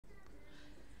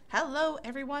Hello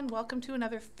everyone, welcome to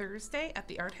another Thursday at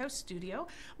the Art House Studio.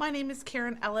 My name is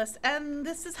Karen Ellis and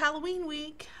this is Halloween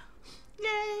week.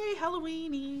 Yay,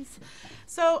 Halloweenies.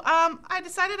 So I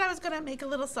decided I was going to make a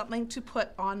little something to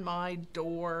put on my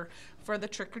door for the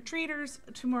trick-or-treaters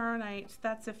tomorrow night.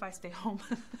 That's if I stay home.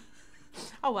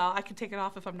 Oh well, I can take it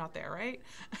off if I'm not there, right?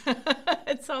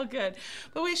 It's all good.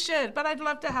 But we should, but I'd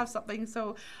love to have something.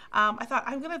 So I thought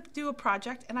I'm going to do a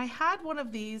project, and I had one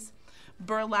of these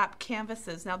burlap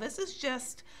canvases. Now this is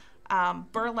just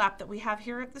burlap that we have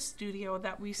here at the studio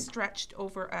that we stretched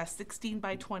over a 16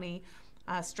 by 20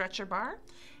 stretcher bar,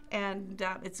 and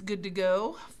it's good to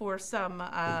go for some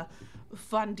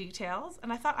fun details.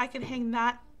 And I thought I could hang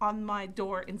that on my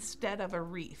door instead of a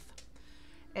wreath.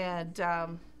 And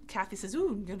Kathy says, "Ooh,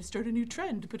 I'm going to start a new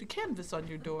trend to put a canvas on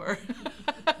your door."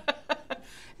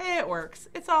 Hey, it works.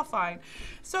 It's all fine.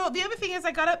 So the other thing is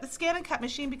I got out the ScanNCut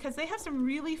machine because they have some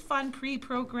really fun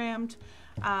pre-programmed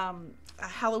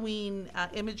Halloween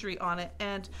imagery on it.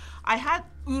 And I had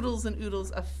oodles and oodles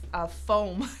of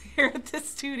foam here at the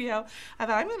studio. I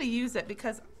thought I'm going to use it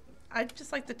because I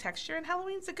just like the texture, and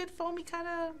Halloween's a good foamy kind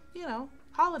of, you know,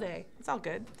 holiday. It's all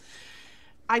good.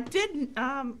 I did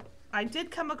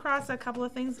come across a couple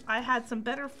of things. I had some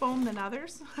better foam than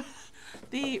others.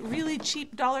 The really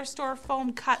cheap dollar store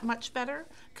foam cut much better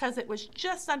because it was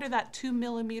just under that 2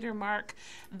 millimeter mark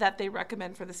that they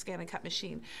recommend for the ScanNCut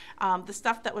machine. The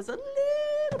stuff that was a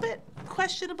little bit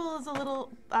questionable is a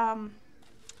little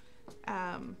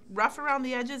rough around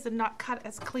the edges and not cut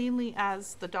as cleanly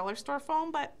as the dollar store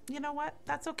foam, but you know what?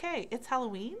 That's okay. It's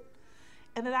Halloween,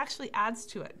 and it actually adds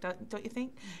to it, don't you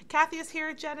think? Kathy is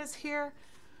here, Jen is here.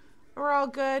 We're all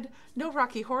good. No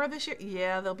Rocky Horror this year?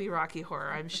 Yeah, there'll be Rocky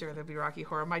Horror. I'm sure there'll be Rocky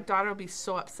Horror. My daughter will be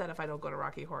so upset if I don't go to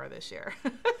Rocky Horror this year.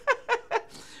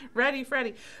 Ready,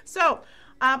 Freddy. So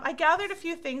I gathered a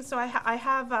few things. So I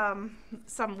have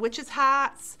some witches'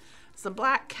 hats, some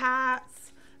black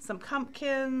cats, some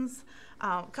pumpkins,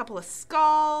 a couple of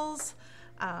skulls.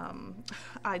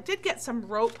 I did get some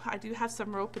rope. I do have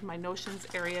some rope in my notions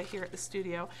area here at the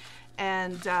studio.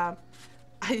 And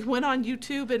I went on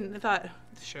YouTube and thought,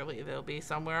 surely there'll be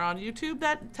somewhere on YouTube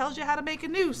that tells you how to make a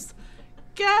noose.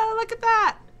 Yeah, look at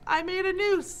that. I made a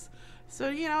noose. So,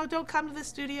 you know, don't come to the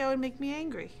studio and make me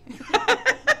angry.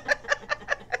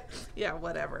 Yeah,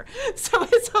 whatever. So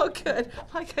it's all good.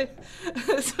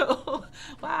 So,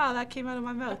 wow, that came out of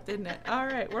my mouth, didn't it? All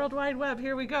right, World Wide Web,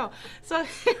 here we go. So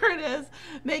here it is,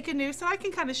 make a noose. So I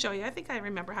can kind of show you. I think I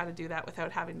remember how to do that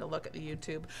without having to look at the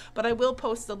YouTube. But I will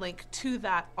post the link to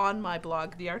that on my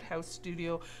blog,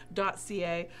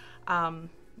 thearthousestudio.ca.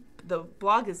 The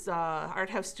blog is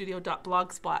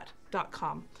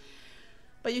arthousestudio.blogspot.com.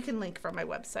 But you can link from my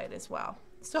website as well.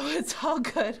 So it's all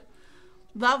good.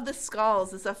 Love the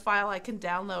skulls is a file I can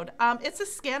download. It's a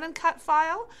ScanNCut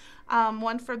file,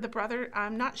 one for the Brother.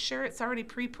 I'm not sure. It's already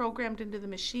pre-programmed into the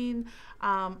machine.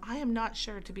 I am not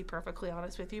sure, to be perfectly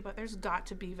honest with you, but there's got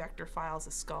to be vector files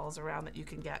of skulls around that you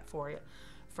can get for it,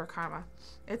 for Karma.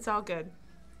 It's all good.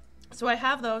 So I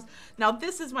have those. Now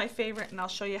this is my favorite, and I'll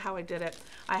show you how I did it.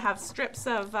 I have strips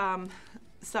of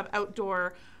some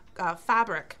outdoor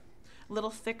fabric, a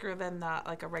little thicker than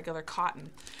like a regular cotton.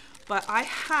 But I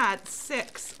had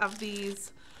 6 of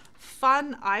these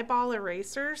fun eyeball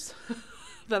erasers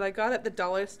that I got at the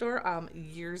dollar store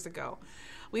years ago.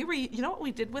 You know what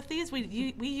we did with these?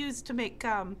 We used to make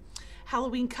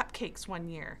Halloween cupcakes one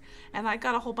year, and I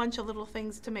got a whole bunch of little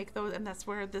things to make those, and that's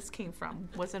where this came from.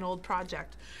 Was an old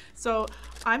project. So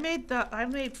I made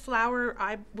flour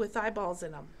with eyeballs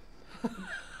in them,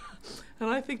 and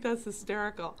I think that's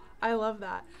hysterical. I love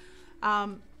that.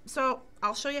 So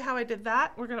I'll show you how I did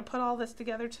that. We're going to put all this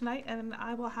together tonight, and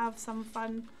I will have some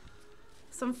fun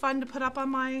to put up on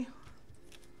my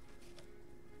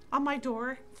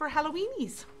door for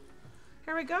Halloweenies.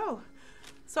 Here we go.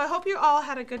 So I hope you all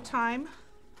had a good time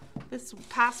this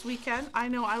past weekend. I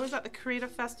know I was at the Creative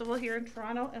Festival here in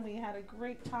Toronto, and we had a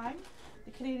great time.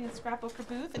 The Canadian Scrapbooker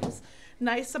booth. It was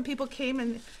nice. Some people came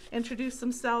and introduced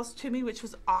themselves to me, which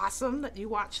was awesome that you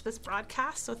watched this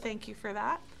broadcast. So thank you for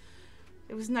that.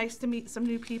 It was nice to meet some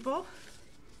new people.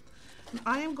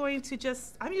 I am going to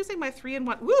I'm using my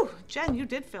 3-in-1. Woo, Jen, you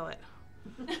did fill it.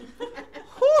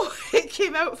 Whew, it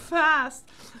came out fast.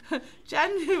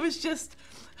 Jen, it was just,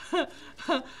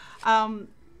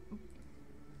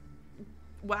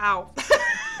 wow.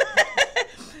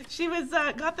 She was,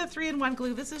 got the 3-in-1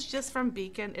 glue. This is just from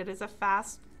Beacon. It is a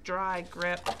fast, dry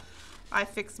grip. I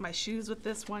fixed my shoes with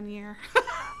this one year.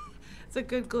 It's a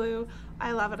good glue.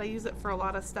 I love it. I use it for a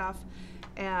lot of stuff,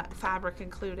 and fabric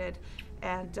included.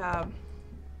 And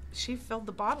she filled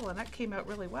the bottle, and that came out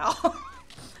really well.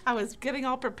 I was getting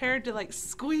all prepared to like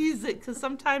squeeze it, because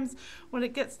sometimes when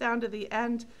it gets down to the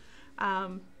end,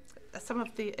 some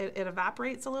of it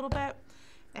evaporates a little bit,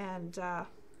 and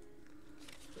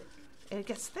it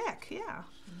gets thick, yeah.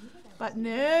 But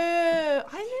no,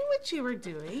 I knew what you were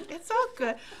doing. It's all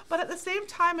good. But at the same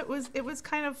time, it was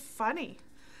kind of funny.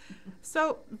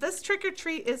 So this trick or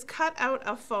treat is cut out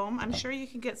of foam. I'm sure you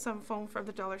can get some foam from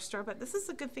the dollar store, but this is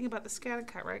the good thing about the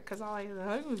ScanNCut, right? Because I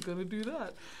was going to do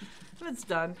that. And it's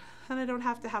done. And I don't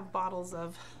have to have bottles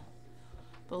of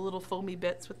the little foamy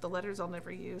bits with the letters I'll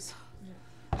never use.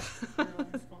 Yeah.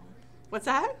 What's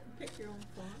that? Pick your own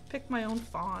font. Pick my own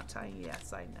font.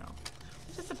 Yes, I know.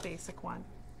 Just a basic one.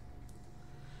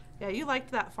 Yeah, you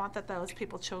liked that font that those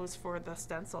people chose for the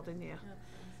stencil, didn't you?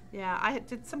 Yeah, I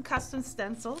did some custom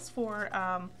stencils for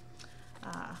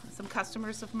some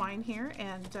customers of mine here,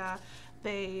 and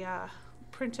they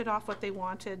printed off what they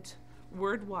wanted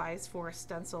word-wise for a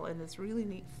stencil in this really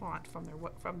neat font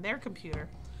from their computer,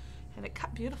 and it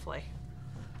cut beautifully.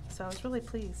 So I was really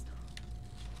pleased.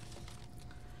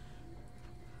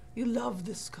 You love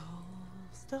the skulls.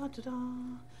 Da, da, da.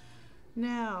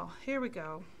 Now, here we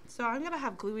go. So I'm going to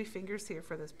have gluey fingers here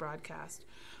for this broadcast.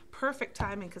 Perfect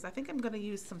timing, because I think I'm going to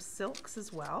use some silks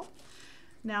as well.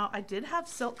 Now, I did have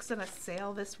silks in a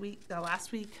sale this week,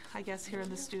 last week, I guess, here in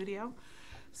the studio.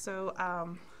 So,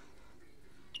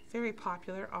 very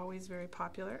popular, always very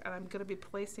popular. And I'm going to be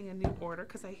placing a new order,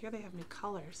 because I hear they have new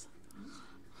colors.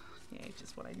 Yeah,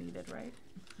 just what I needed, right?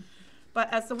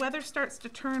 But as the weather starts to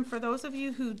turn, for those of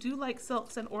you who do like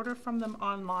silks and order from them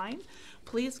online,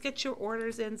 please get your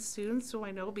orders in soon, so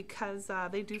I know, because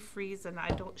they do freeze and I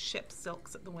don't ship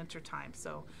silks at the winter time.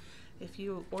 So if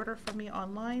you order from me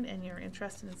online and you're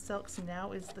interested in silks,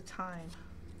 now is the time.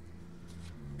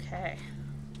 Okay.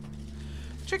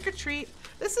 Trick or treat.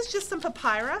 This is just some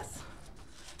papyrus.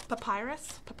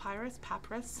 Papyrus.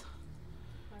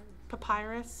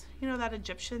 You know, that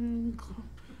Egyptian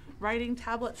writing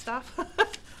tablet stuff.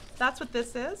 That's what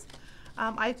this is.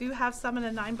 I do have some in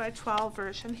a 9x12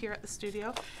 version here at the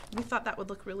studio. We thought that would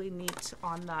look really neat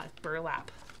on the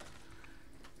burlap.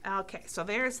 Okay, so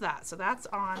there's that. So that's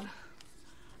on.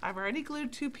 I've already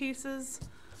glued 2 pieces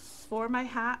for my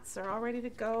hats. They're all ready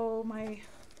to go. My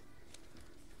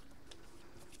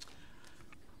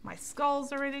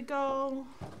skulls are ready to go.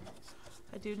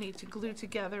 I do need to glue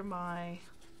together my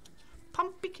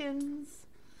pumpkins.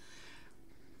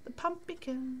 The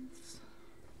pumpkins.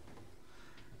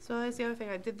 So that's the other thing.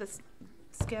 I did this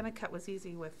ScanNCut was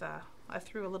easy with, I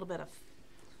threw a little bit of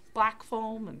black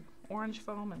foam and orange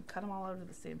foam and cut them all out at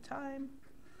the same time.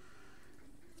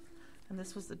 And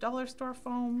this was the dollar store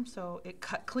foam, so it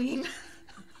cut clean.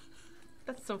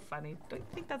 That's so funny. Don't you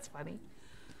think that's funny?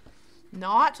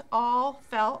 Not all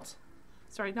foam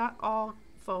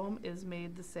is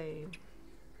made the same.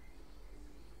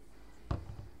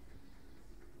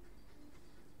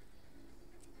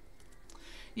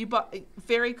 You bought,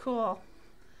 very cool.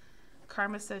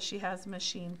 Karma says she has a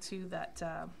machine too, that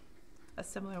a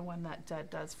similar one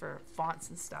that does for fonts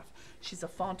and stuff. She's a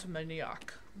font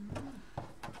maniac.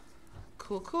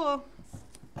 Cool.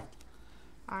 All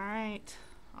right,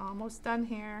 almost done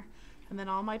here. And then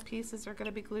all my pieces are gonna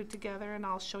be glued together, and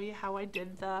I'll show you how I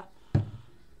did the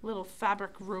little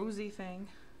fabric rosy thing.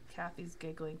 Kathy's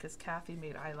giggling because Kathy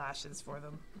made eyelashes for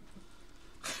them.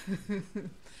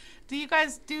 Do you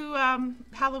guys do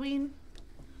Halloween?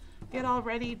 Get all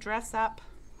ready, dress up,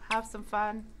 have some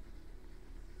fun.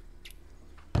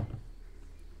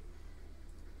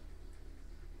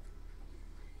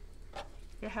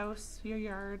 Your house, your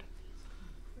yard.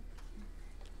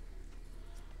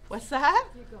 What's that?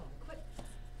 You're going quick.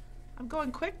 I'm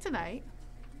going quick tonight.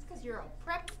 It's because you're all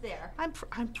prepped there. I'm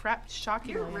prepped,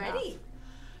 shockingly enough. You're ready.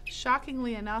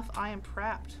 Shockingly enough, I am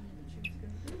prepped.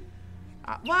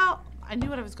 Well, I knew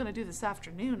what I was going to do this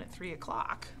afternoon at 3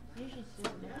 o'clock. You should do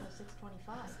it until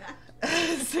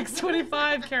 6:25.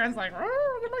 6:25. Karen's like,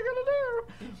 oh, what am I going to do?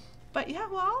 But yeah,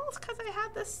 well, it's because I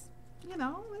had this, you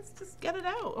know, let's just get it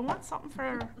out. I want something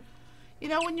for, you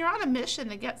know, when you're on a mission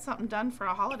to get something done for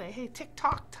a holiday, hey,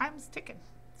 tick-tock, time's ticking.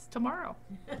 It's tomorrow.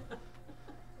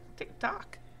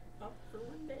 Tick-tock. Up for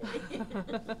one day.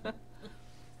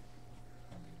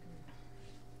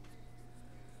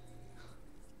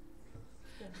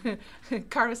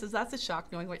 Carla says, that's a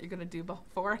shock knowing what you're going to do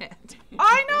beforehand.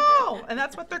 I know! And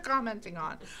that's what they're commenting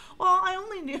on. Well, I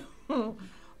only knew,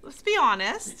 let's be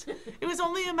honest, it was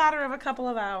only a matter of a couple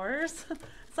of hours.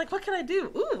 It's like, what can I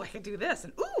do? Ooh, I could do this.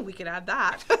 And ooh, we could add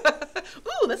that.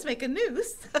 Ooh, let's make a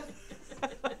noose.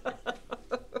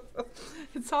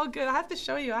 It's all good. I have to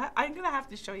show you. I'm going to have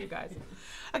to show you guys.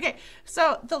 Okay,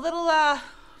 so the little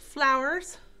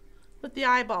flowers with the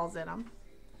eyeballs in them.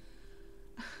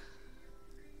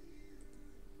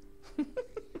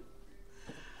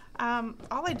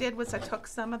 All I did was I took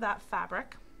some of that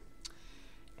fabric,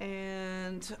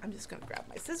 and I'm just going to grab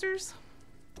my scissors,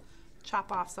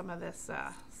 chop off some of this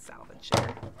salvage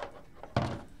here.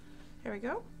 Here we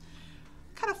go.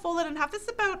 Kind of fold it in half. This is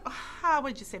about, what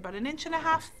did you say, about 1.5 inches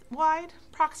wide,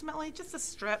 approximately, just a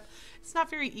strip. It's not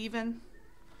very even.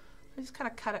 I just kind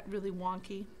of cut it really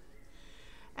wonky.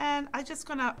 And I'm just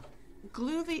going to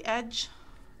glue the edge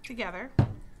together.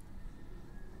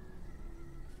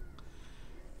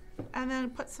 And then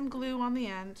put some glue on the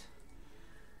end.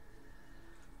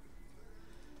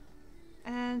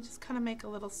 And just kind of make a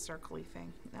little circly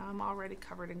thing. Now I'm already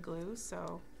covered in glue,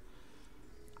 so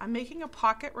I'm making a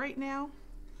pocket right now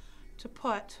to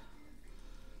put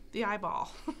the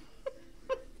eyeball.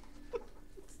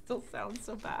 Still sounds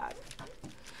so bad.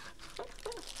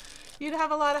 You'd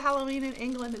have a lot of Halloween in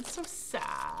England. It's so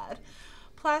sad.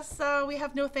 Plus, we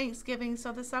have no Thanksgiving,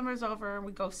 so the summer's over and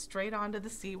we go straight on to the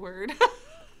C word.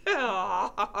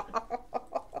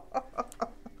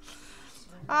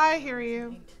 I hear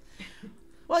you.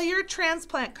 Well, you're a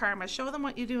transplant, Karma. Show them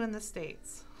what you do in the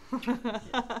States.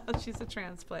 She's a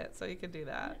transplant, so you can do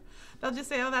that. They'll just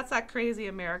say, oh, that's that crazy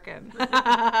American.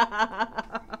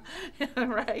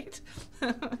 Right?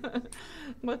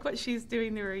 Look what she's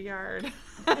doing to her yard.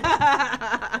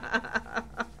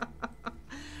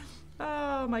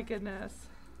 Oh, my goodness.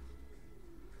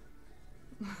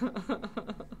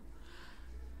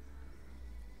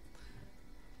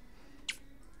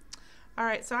 All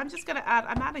right, so I'm just gonna add,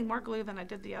 I'm adding more glue than I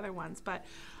did the other ones, but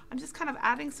I'm just kind of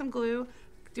adding some glue,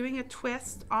 doing a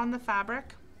twist on the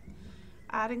fabric,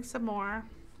 adding some more,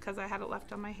 because I had it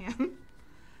left on my hand,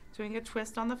 doing a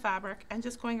twist on the fabric, and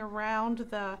just going around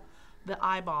the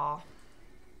eyeball.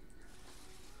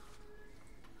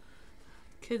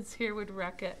 Kids here would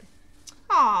wreck it.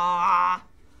 Aww.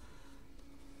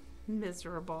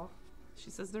 Miserable.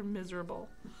 She says they're miserable.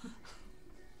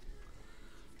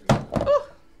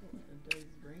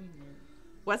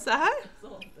 What's that?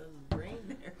 Well,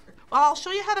 I'll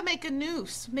show you how to make a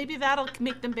noose. Maybe that'll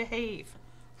make them behave.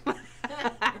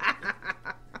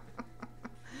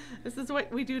 This is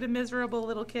what we do to miserable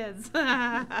little kids.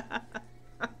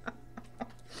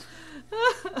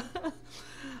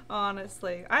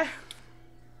 Honestly, I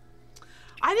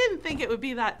didn't think it would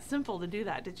be that simple to do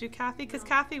that. Did you, Kathy? Because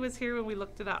Kathy was here when we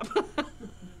looked it up.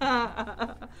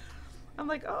 I'm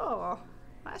like, oh,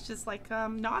 that's just like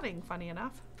knotting, funny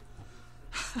enough.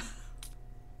 It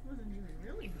wasn't even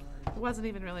really hard. It wasn't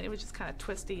even really. It was just kind of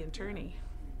twisty and turny.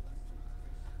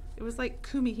 It was like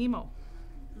kumihimo.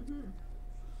 Mm-hmm.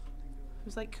 It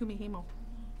was like kumihimo.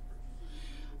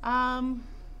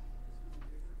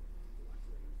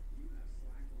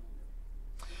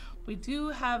 We do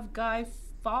have Guy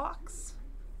Fawkes,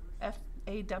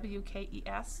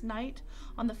 F-A-W-K-E-S night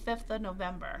on the 5th of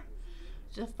November.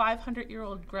 Just a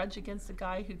 500-year-old grudge against a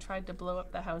guy who tried to blow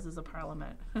up the Houses of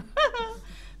Parliament.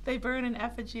 They burn an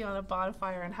effigy on a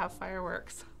bonfire and have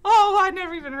fireworks. Oh, I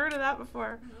never even heard of that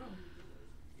before.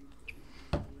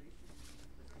 No.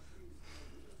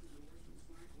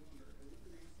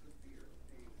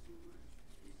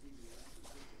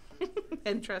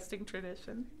 Interesting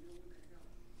tradition.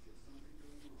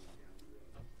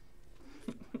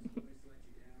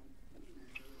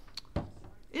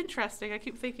 Interesting. I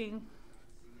keep thinking.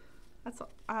 That's.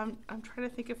 I'm trying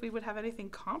to think if we would have anything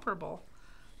comparable.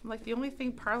 I'm like, the only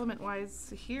thing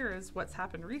Parliament-wise here is what's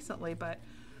happened recently, but.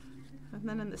 And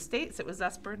then in the States, it was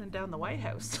us burning down the White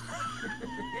House.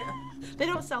 They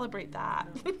don't celebrate that.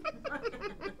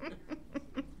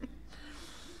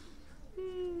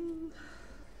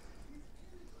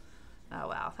 Oh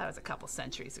well, that was a couple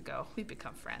centuries ago. We've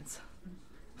become friends.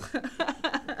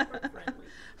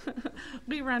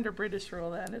 We were under British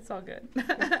rule then. It's all good.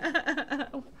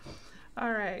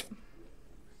 All right.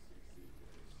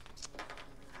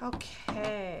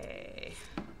 Okay.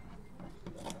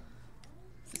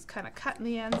 Just kind of cutting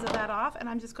the ends of that off, and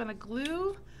I'm just going to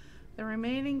glue the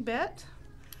remaining bit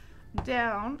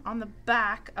down on the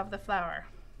back of the flower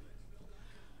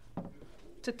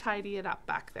to tidy it up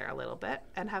back there a little bit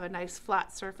and have a nice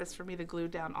flat surface for me to glue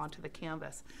down onto the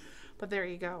canvas. But there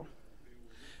you go.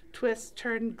 Twist,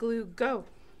 turn, glue, go.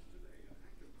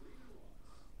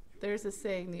 There's a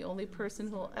saying, the only person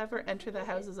who will ever enter the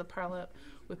Houses of Parliament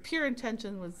with pure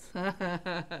intention was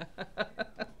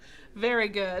very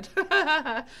good.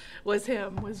 was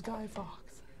Guy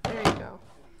Fawkes. There you go.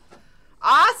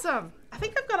 Awesome. I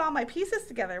think I've got all my pieces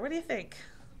together. What do you think?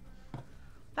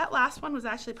 That last one was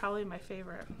actually probably my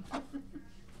favorite.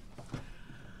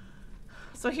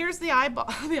 So here's the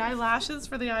eyeball, the eyelashes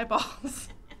for the eyeballs.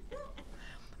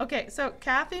 Okay, so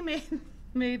Kathy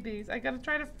made these. I gotta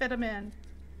try to fit them in.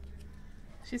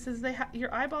 She says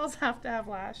your eyeballs have to have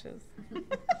lashes.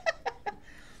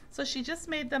 So she just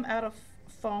made them out of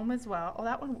foam as well. Oh,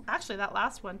 that one, actually that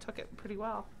last one took it pretty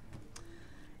well.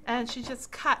 And she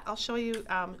just cut, I'll show you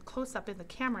close up in the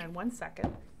camera in 1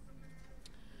 second.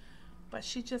 But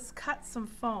she just cut some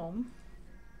foam.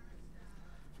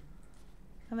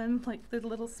 And then like the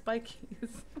little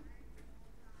spikies.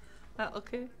 That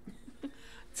okay?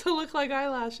 To look like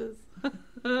eyelashes.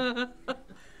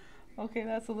 Okay,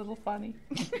 that's a little funny.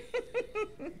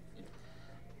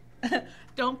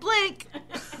 Don't blink.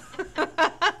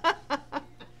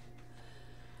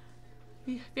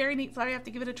 Very neat flower. You have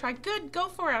to give it a try. Good, go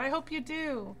for it. I hope you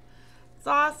do. It's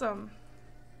awesome.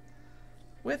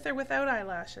 With or without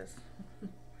eyelashes.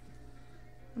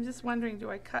 I'm just wondering, do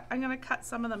I cut? I'm going to cut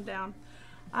some of them down.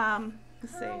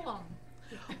 Let's see.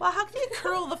 Well, how can you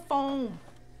curl the foam?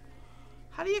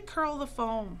 How do you curl the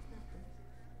foam?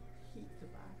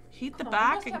 Heat the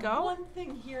back and go? One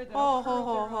thing here that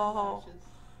ho.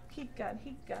 Heat gun.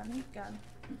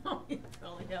 Oh, you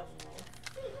probably have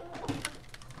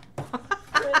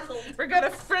We're gonna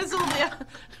frizzle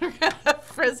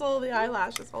the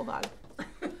eyelashes. Hold on.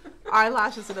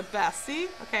 Eyelashes are the best. See?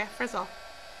 Okay, frizzle.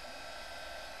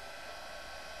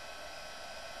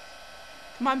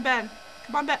 Come on, Ben.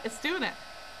 It's doing it.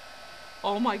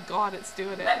 Oh my God, it's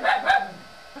doing it.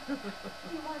 You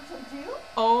want some too?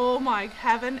 Oh my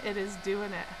heaven, it is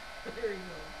doing it. There you go.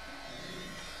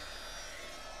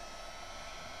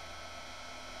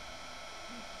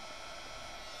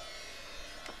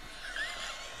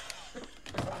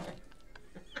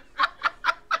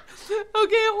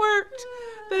 Okay, it worked.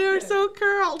 They are so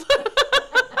curled.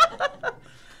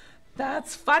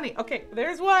 That's funny. Okay,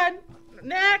 there's one.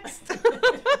 Next.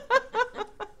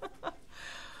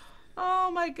 Oh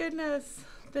my goodness.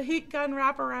 The heat gun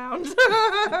wraparound.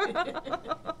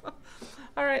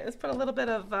 All right, let's put a little bit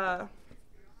of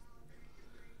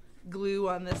glue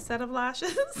on this set of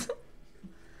lashes.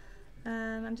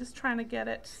 And I'm just trying to get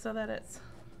it so that it's,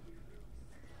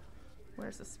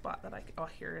 where's the spot that oh,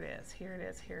 here it is.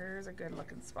 Here's a good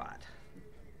looking spot.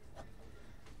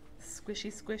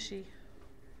 Squishy, squishy.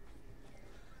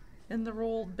 In the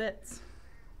rolled bits.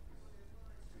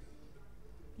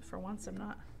 For once I'm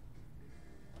not.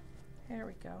 There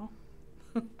we go.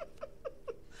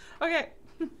 Okay.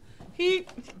 Heat.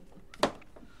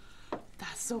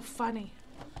 That's so funny.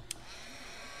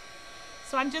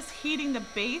 So I'm just heating the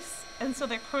base, and so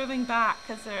they're curling back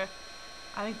because they're,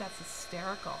 I think that's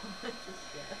hysterical.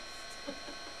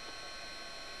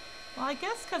 Well, I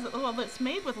guess because, well, it's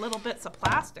made with little bits of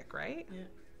plastic, right? Yeah.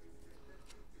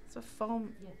 It's a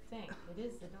foam. You think. It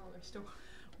is the dollar store.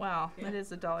 Wow, Yeah. It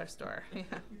is a dollar store. Yeah.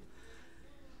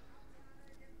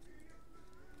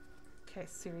 Okay,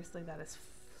 seriously, that is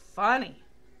funny.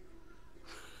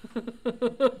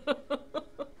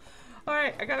 All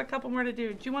right, I got a couple more to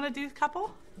do. Do you want to do a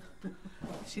couple?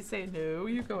 She's saying, no,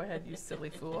 you go ahead, you silly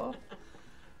fool.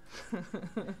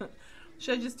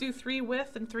 Should I just do 3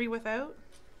 with and 3 without?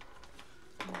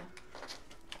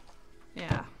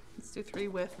 Yeah, let's do 3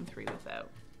 with and 3 without.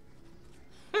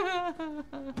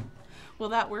 Will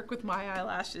that work with my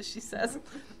eyelashes, she says.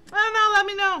 I don't know, let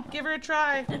me know. Give her a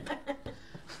try.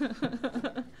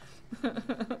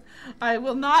 I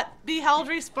will not be held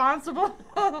responsible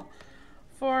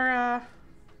for,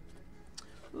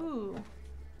 ooh.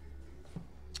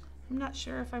 I'm not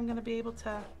sure if I'm going to be able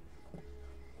to.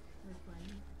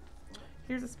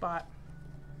 Here's a spot.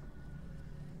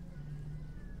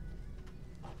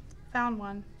 Found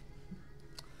one.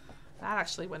 That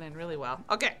actually went in really well.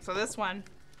 Okay, so this one.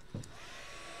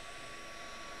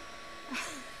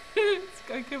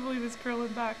 I can't believe it's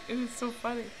curling back. It is so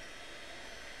funny.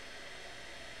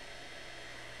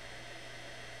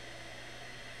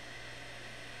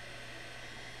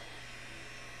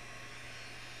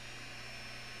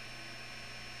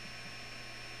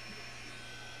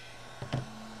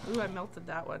 Ooh, I melted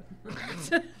that one.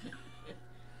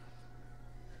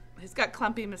 He's got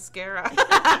clumpy mascara.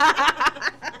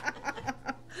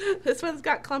 This one's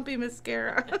got clumpy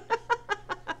mascara.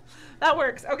 That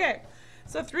works. Okay,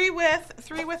 so 3 with,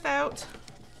 3 without.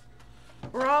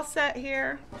 We're all set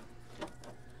here.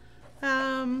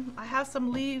 I have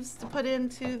some leaves to put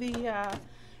into the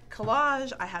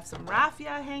collage. I have some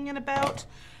raffia hanging about.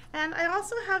 And I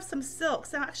also have some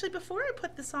silks. Now, actually, before I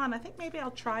put this on, I think maybe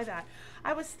I'll try that.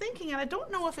 I was thinking, and I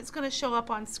don't know if it's going to show up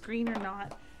on screen or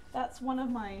not. That's one of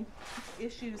my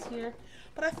issues here.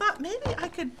 But I thought maybe I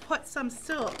could put some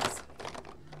silks.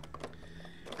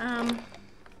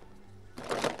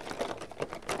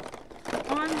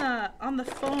 on the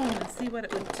phone and see what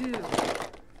it would do.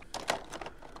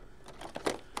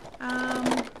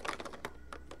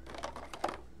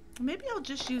 Maybe I'll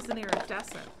just use an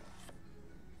iridescent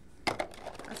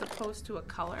as opposed to a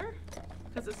color,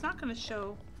 because it's not going to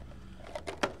show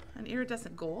an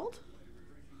iridescent gold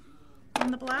on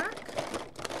the black.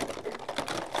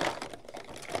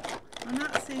 I'm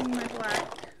not seeing my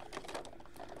black.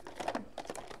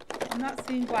 I'm not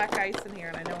seeing black ice in here,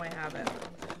 and I know I have it.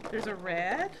 There's a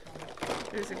red.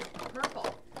 There's a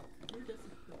Purple.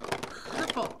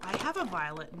 purple. I have a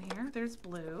violet in here. There's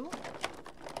blue.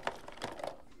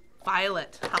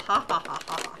 Violet. Ha ha ha ha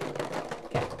ha.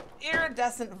 Okay.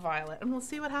 Iridescent violet, and we'll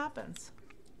see what happens.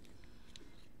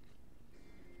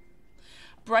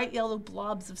 Bright yellow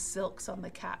blobs of silks on the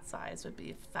cat's eyes would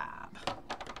be fab.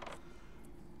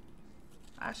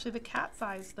 Actually, the cat's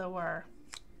eyes, though, are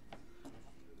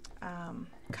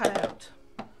cut out.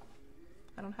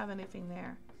 I don't have anything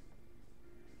there.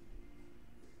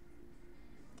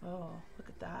 Oh, look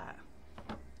at that.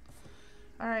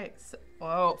 All right. So,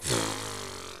 whoa.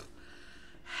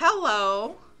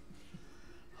 Hello.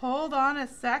 Hold on a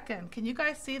second. Can you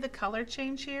guys see the color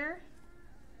change here?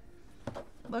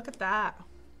 Look at that.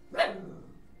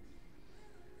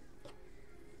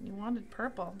 You wanted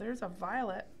purple. There's a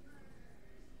violet.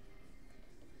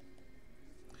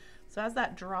 So as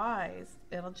that dries,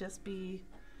 it'll just be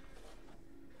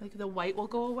like the white will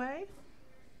go away.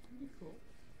 Pretty cool.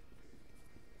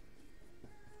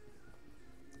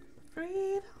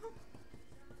 Freedom.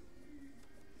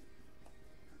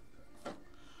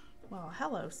 Well,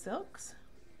 hello, silks.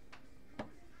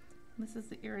 This is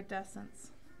the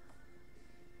iridescence.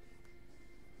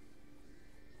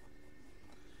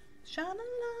 Shine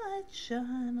a light,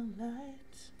 shine a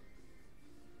light.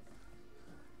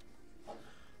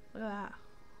 Look at that.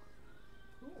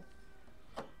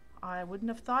 Cool. I wouldn't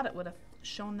have thought it would have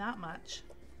shown that much.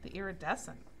 The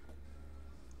iridescent.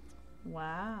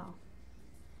 Wow.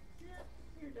 Yeah,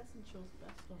 iridescent shows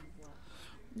best on black.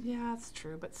 Yeah, it's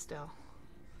true, but still.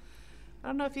 I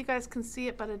don't know if you guys can see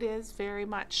it, but it is very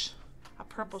much a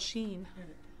purple sheen. And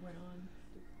it went on.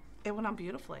 It went on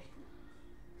beautifully.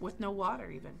 With no water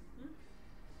even.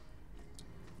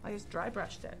 I just dry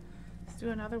brushed it. Let's do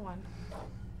another one.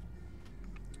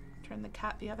 Turn the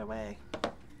cat the other way.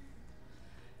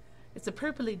 It's a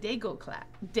purpley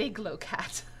dayglow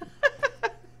cat.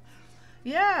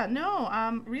 Yeah, no,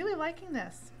 I'm really liking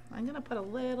this. I'm gonna put a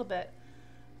little bit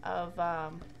of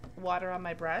water on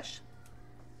my brush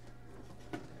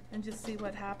and just see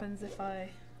what happens if I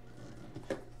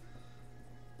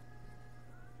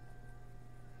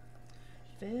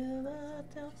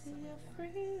Philadelphia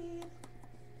free.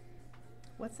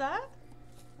 What's that?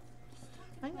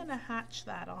 I'm gonna hatch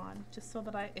that on just so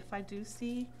that if I do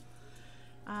see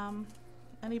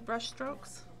any brush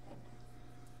strokes.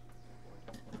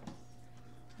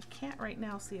 I can't right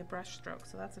now see a brush stroke,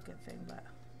 so that's a good thing, but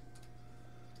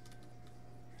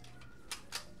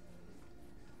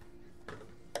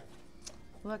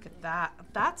look at that.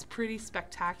 That's pretty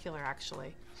spectacular,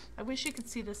 actually. I wish you could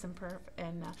see this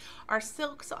in our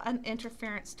silks on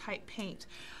interference type paint.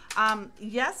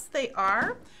 Yes, they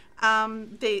are.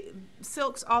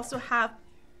 Silks also have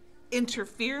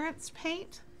interference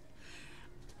paint.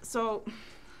 So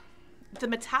the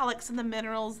metallics and the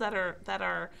minerals that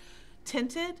are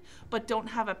tinted but don't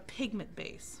have a pigment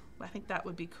base. I think that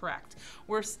would be correct.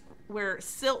 Where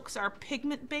silks are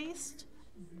pigment based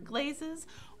glazes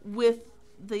with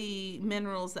the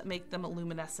minerals that make them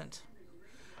luminescent.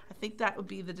 I think that would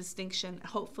be the distinction.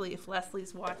 Hopefully, if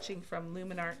Leslie's watching from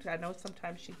Luminart, I know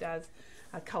sometimes she does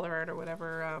color art or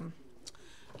whatever.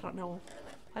 I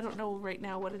don't know right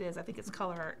now what it is. I think it's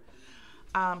color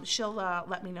art. She'll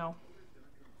let me know.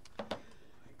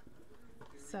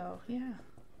 So yeah,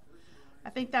 I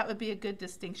think that would be a good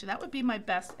distinction. That would be my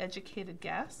best educated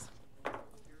guess,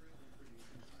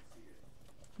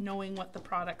 knowing what the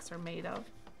products are made of.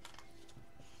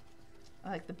 I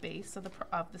like the base of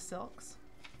the silks.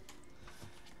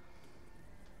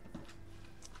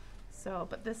 So,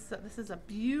 but this is a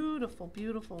beautiful,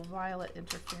 beautiful violet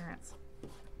interference.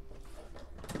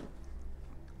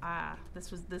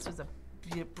 This was a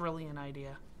brilliant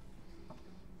idea.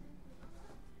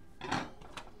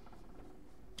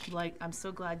 Like, I'm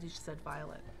so glad you said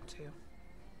violet too.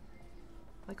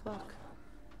 Like, look.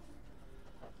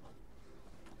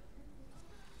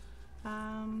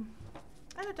 And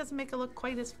it doesn't make it look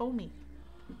quite as foamy.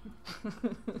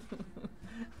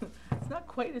 It's not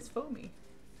quite as foamy.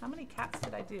 How many cats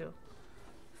did I do?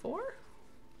 4?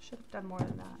 Should have done more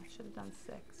than that. I should have done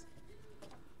 6.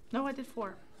 No, I did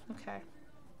 4. Okay.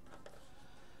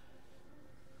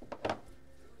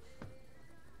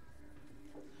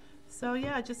 So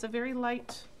yeah, just a very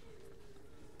lightly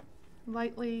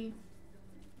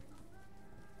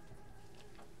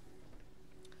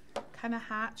kind of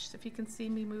hatched, if you can see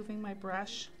me moving my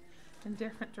brush in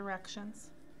different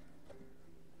directions.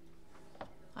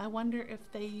 I wonder if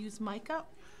they use mica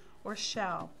or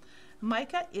shell.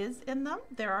 Mica is in them.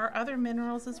 There are other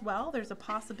minerals as well. There's a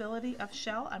possibility of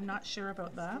shell. I'm not sure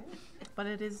about that, but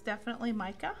it is definitely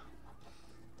mica,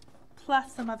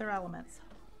 plus some other elements.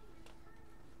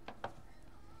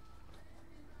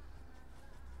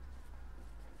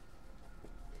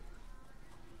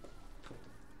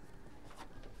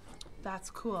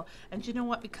 That's cool. And you know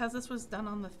what? Because this was done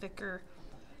on the thicker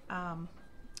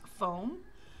foam,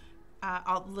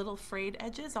 all little frayed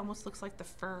edges almost looks like the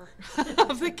fur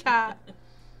of the cat.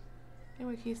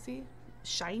 Anyway, can you see?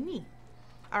 Shiny.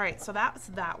 All right, so that's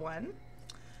that one.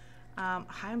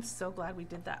 I'm so glad we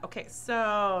did that. Okay,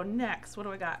 so next, what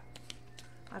do I got?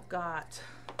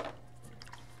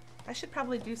 I should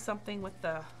probably do something with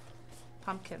the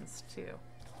pumpkins too.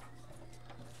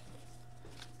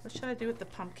 What should I do with the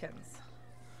pumpkins?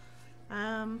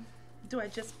 Do I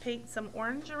just paint some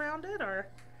orange around it,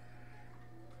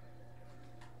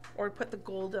 or put the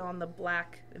gold on the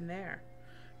black in there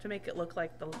to make it look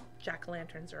like the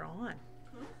jack-o'-lanterns are on?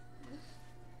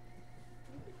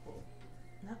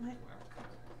 That might work.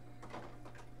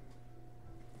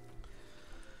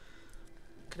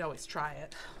 Could always try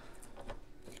it.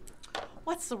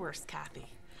 What's the worst, Kathy?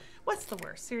 What's the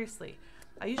worst? Seriously.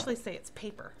 I usually say it's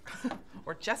paper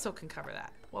or gesso can cover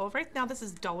that. Well, right now this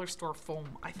is dollar store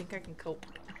foam. I think I can cope.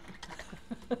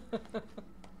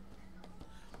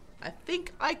 I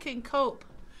think I can cope.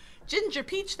 Ginger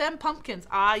peach them pumpkins.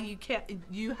 Ah, you can't,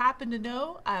 you happen to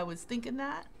know I was thinking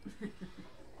that.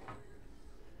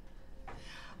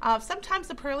 Sometimes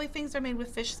the pearly things are made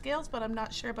with fish scales, but I'm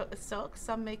not sure about the silk.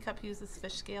 Some makeup uses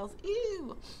fish scales.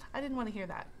 Ew, I didn't want to hear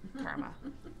that, Karma.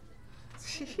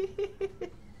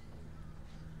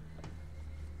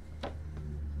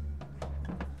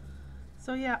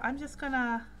 So yeah, I'm just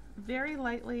gonna very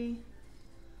lightly,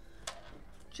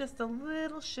 just a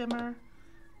little shimmer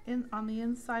on the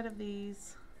inside of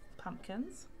these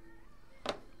pumpkins.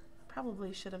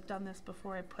 Probably should have done this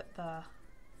before I put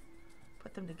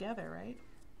them together, right?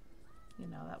 You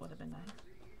know, that would have been nice.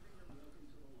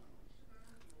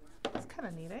 It's kind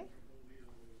of neat, eh?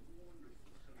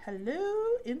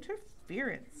 Hello,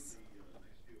 interference.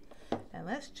 And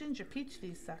let's ginger peach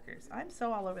these suckers. I'm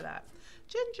so all over that.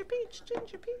 Ginger peach,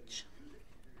 ginger peach.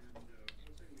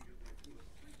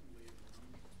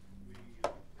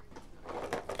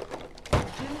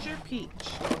 Ginger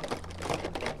peach.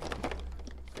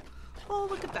 Oh,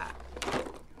 look at that.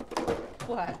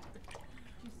 What? Did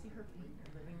you see her feet in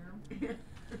her living room?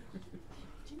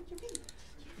 Ginger peach.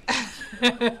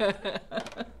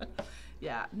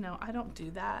 Yeah, no, I don't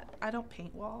do that. I don't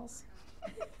paint walls.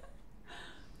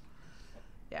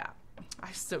 Yeah,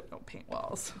 I so don't paint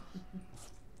walls.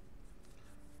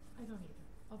 I don't either.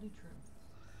 I'll do trim.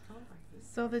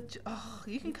 So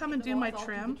you can come and do my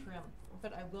trim.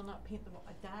 But I will not paint the wall.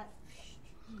 That,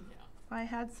 no. I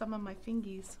had some of my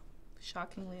fingies,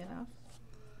 shockingly enough.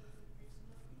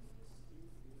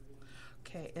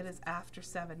 Okay, it is after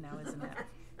 7 now, isn't it?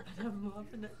 I'm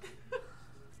loving it.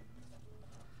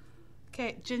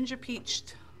 Okay, ginger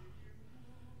peached.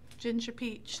 Ginger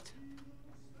peached.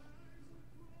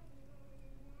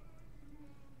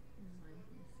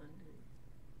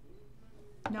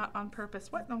 Not on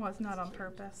purpose. What? No, it's not on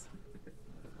purpose.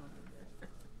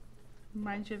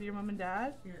 Reminds you of your mom and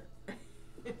dad? Yeah.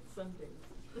 Sundays.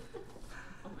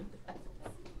 Mom and dad.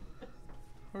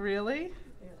 Really?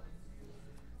 Yeah.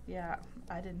 Yeah,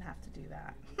 I didn't have to do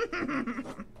that.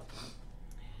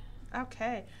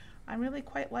 Okay, I'm really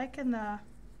quite liking the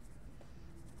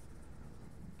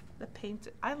paint.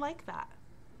 I like that.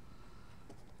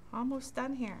 Almost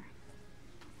done here.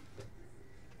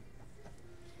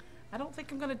 I don't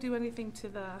think I'm gonna do anything to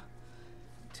the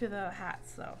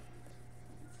hats though.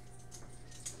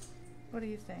 What do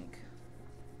you think?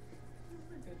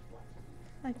 They're good black.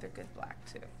 I think they're good black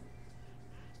too.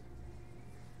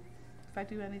 If I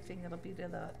do anything, it'll be to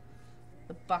the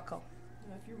buckle.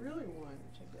 Now, if you really want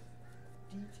to get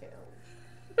details.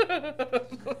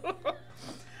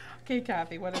 Okay,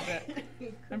 Kathy, what is it?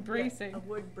 Embracing. A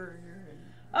wood burner and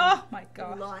Oh my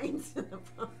God. lines in the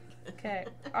pumpkin. Okay,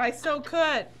 I so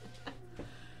could.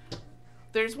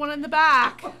 There's one in the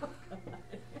back.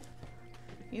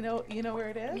 You know where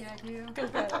it is? Yeah, I do. Okay.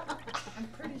 I'm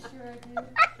pretty sure I do.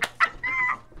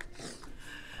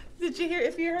 Did you hear?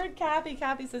 If you heard Kathy,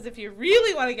 Kathy says if you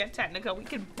really want to get technical, we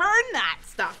can burn that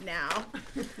stuff now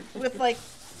with like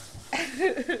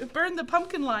burn the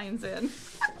pumpkin lines in.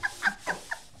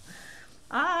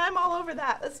 I'm all over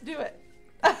that. Let's do it.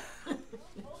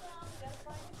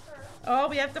 Oh,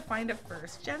 we have to find it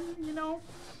first. Jen, you know,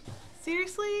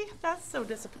 seriously? That's so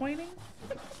disappointing.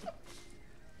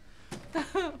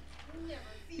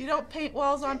 You don't paint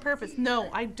walls on purpose. No,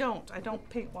 I don't. I don't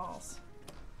paint walls.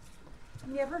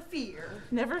 Never fear.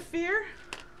 Never fear?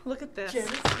 Look at this. Jen.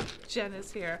 Jen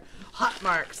is here. Hot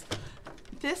marks.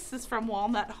 This is from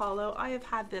Walnut Hollow. I have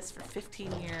had this for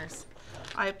 15 years.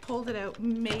 I pulled it out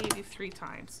maybe 3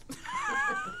 times.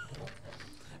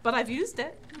 But I've used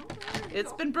it.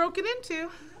 It's been broken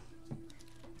into.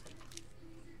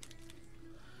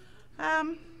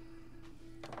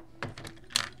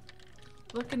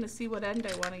 Looking to see what end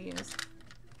I want to use.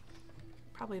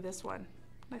 Probably this one.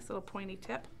 Nice little pointy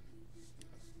tip.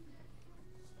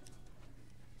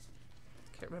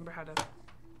 Can't remember how to.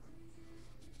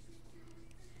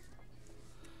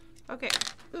 Okay.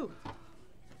 Ooh.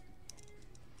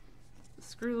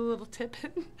 Screw the little tip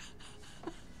in.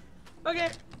 Okay.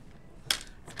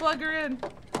 Let's plug her in.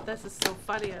 This is so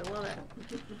funny. I love it.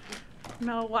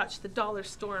 Now watch the dollar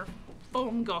store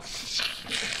foam go.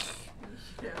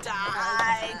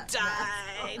 Die,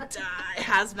 die, die.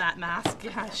 Hazmat mask.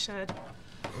 Yeah, I should.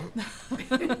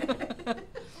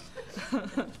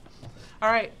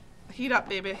 All right. Heat up,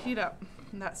 baby. Heat up.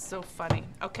 That's so funny.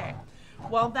 Okay.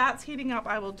 While that's heating up,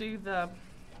 I will do the...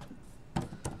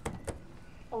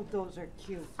 Oh, those are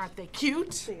cute. Aren't they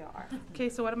cute? They are. Okay,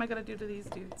 so what am I going to do to these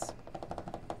dudes?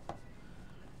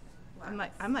 I'm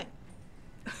like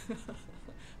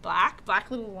black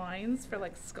little lines for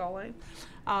like sculling.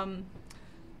 I'm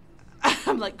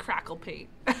like crackle paint.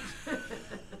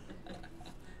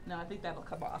 No, I think that'll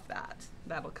come off.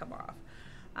 That'll come off.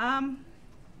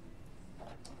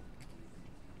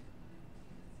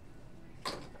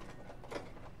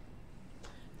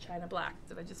 China black.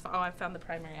 Did I just? Oh, I found the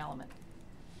primary element.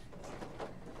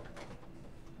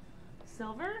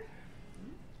 Silver.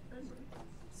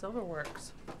 Silver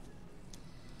works.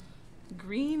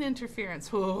 Green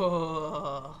interference.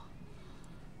 Whoa.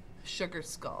 Sugar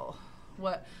skull.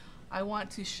 What? I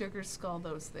want to sugar skull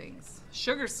those things.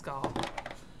 Sugar skull.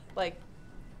 Like.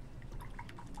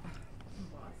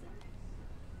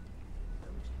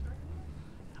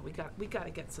 We got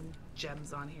to get some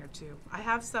gems on here too. I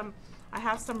have some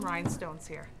rhinestones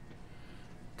here.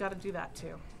 Got to do that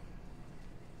too.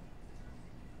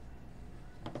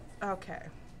 Okay.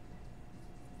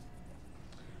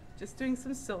 Just doing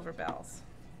some silver bells.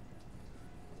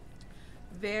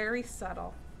 Very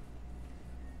subtle.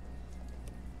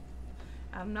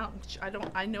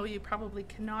 I know you probably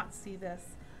cannot see this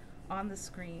on the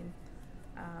screen.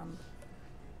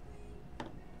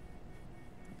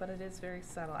 But it is very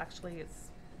subtle. Actually, it's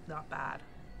not bad.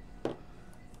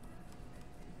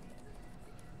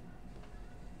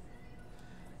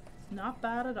 Not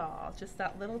bad at all. Just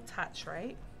that little touch,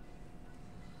 right?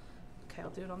 Okay,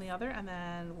 I'll do it on the other, and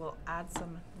then we'll add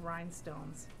some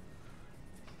rhinestones.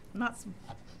 I'm not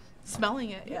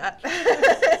smelling it yet.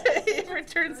 Ever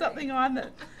turn something on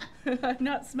that I'm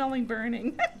not smelling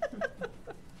burning.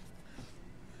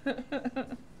 Touch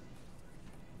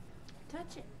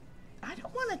it. I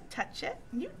don't want to touch it.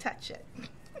 You touch it.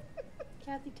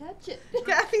 Kathy, touch it.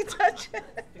 Kathy, touch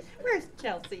it. Where's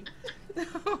Chelsea?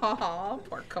 Oh,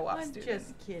 poor co-op I'm student.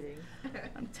 just kidding.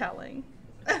 I'm telling.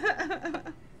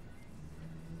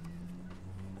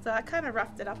 So I kind of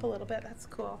roughed it up a little bit. That's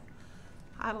cool.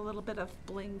 Add a little bit of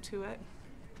bling to it.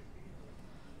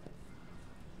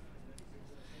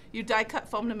 You die cut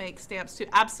foam to make stamps too?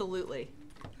 Absolutely.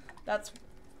 That's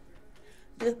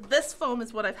this foam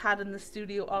is what I've had in the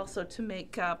studio also to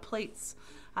make plates,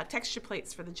 texture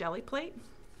plates for the jelly plate.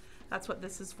 That's what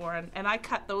this is for. And I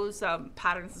cut those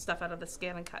patterns and stuff out of the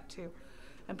ScanNCut too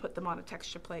and put them on a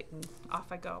texture plate, and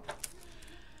off I go.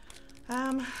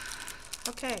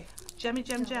 Okay, gems.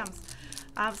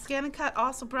 ScanNCut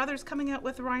also, Brother's coming out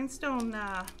with a rhinestone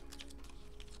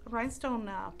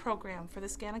program for the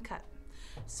ScanNCut.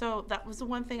 So that was the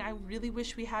one thing I really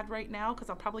wish we had right now, because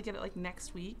I'll probably get it like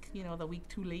next week, you know, the week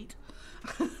too late,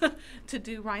 to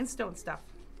do rhinestone stuff.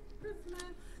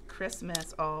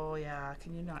 Christmas. Oh yeah,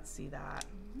 can you not see that?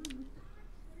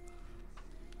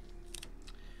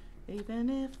 Even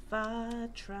if I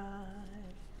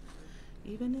tried,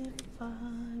 even if I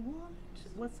wanted to.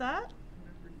 What's that?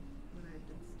 When I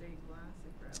did stained glass, I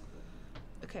grabbed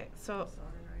the Okay, so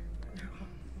solder iron.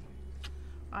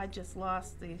 I just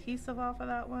lost the adhesive off of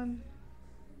that one.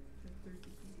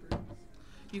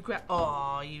 You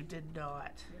oh, you did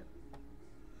not. Yep.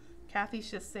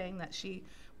 Kathy's just saying that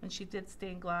when she did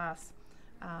stained glass,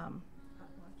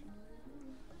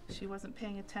 she wasn't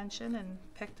paying attention and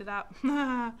picked it up.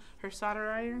 Her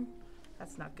solder iron.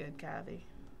 That's not good, Kathy.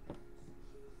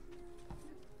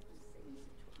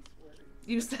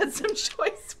 You said some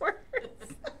choice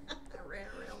words. I ran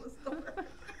around the store.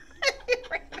 You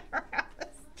ran around the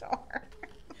store.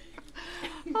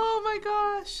 Oh my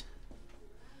gosh.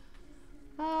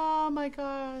 Oh my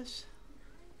gosh.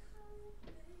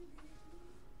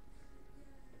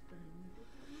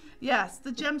 Yes,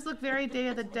 the gems look very Day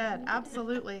of the Dead.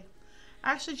 Absolutely.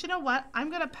 Actually, do you know what? I'm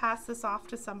going to pass this off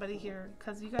to somebody here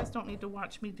because you guys don't need to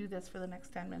watch me do this for the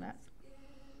next 10 minutes.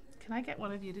 Can I get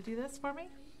one of you to do this for me?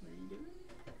 What are you doing?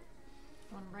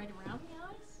 Want them right around the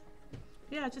eyes?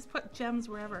 Yeah, just put gems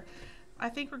wherever. I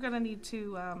think we're going to need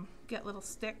to get little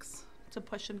sticks to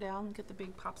push them down, get the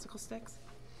big popsicle sticks.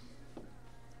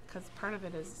 Because part of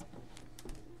it is,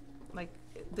 like,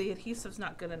 the adhesive's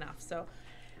not good enough. So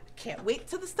I can't wait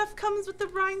till the stuff comes with the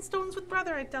rhinestones with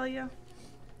Brother, I tell you.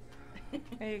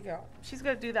 There you go. She's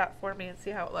going to do that for me and see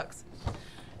how it looks.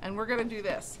 And we're going to do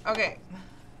this. Okay.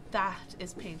 That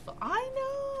is painful. I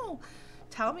know.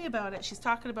 Tell me about it. She's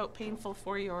talking about painful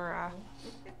for your,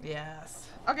 yes.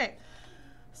 Okay.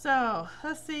 So,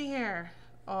 let's see here.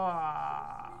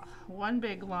 Oh, one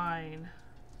big line.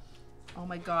 Oh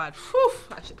my God. Whew.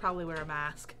 I should probably wear a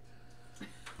mask.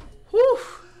 Whew.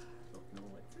 Don't know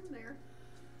what's in there.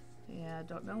 Yeah,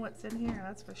 don't know what's in here.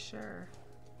 That's for sure.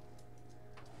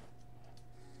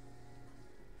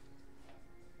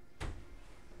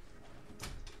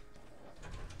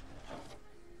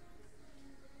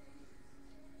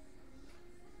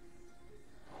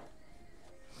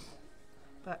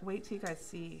 But wait till you guys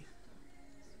see.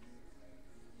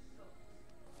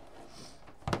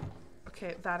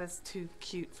 Okay, that is too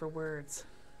cute for words.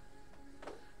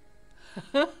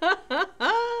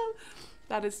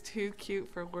 That is too cute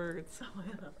for words. Oh, I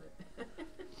love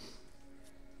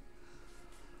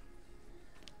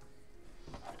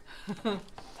it.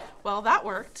 Well, that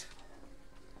worked.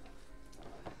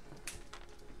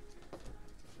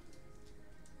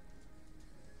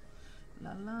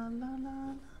 La la la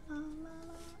la la la.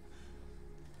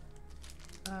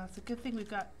 It's a good thing we've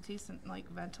got decent like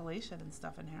ventilation and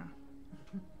stuff in here.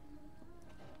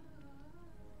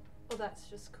 Oh, that's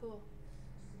just cool.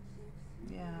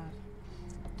 Yeah.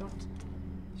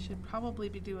 Should probably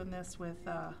be doing this with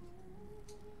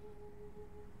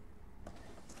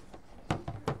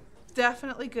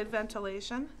definitely good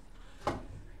ventilation.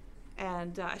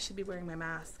 And I should be wearing my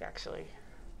mask actually.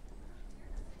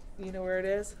 You know where it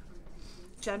is?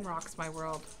 Jen rocks my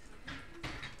world.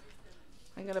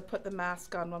 I'm gonna put the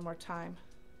mask on one more time.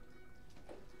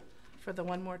 For the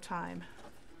one more time.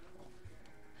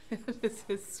 This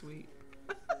is sweet.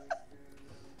 Did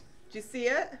you see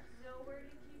it? No, where do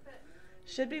you keep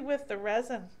it? Should be with the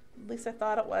resin. At least I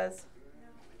thought it was. No,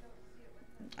 I don't see it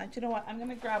with And you know what? I'm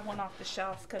gonna grab one off the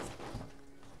shelf because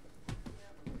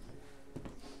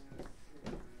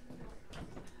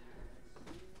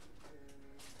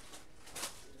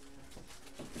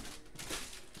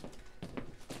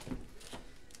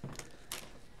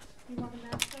You want a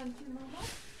mask on too, Mama?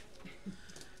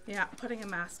 yeah, putting a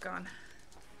mask on.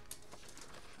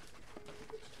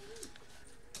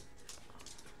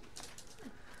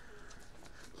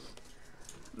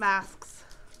 Masks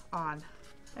on.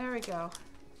 There we go.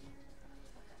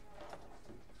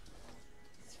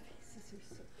 His faces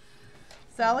are so...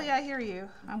 Sally, I hear you.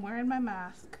 I'm wearing my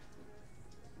mask.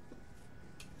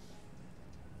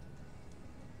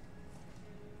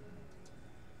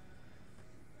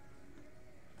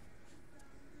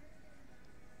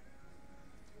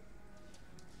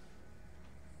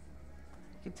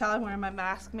 You can tell I'm wearing my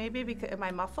mask maybe because am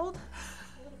I muffled?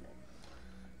 A little bit.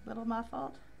 Little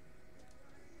muffled.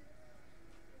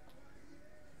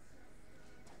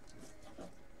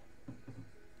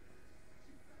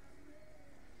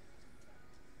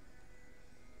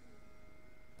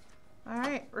 All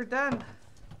right, we're done.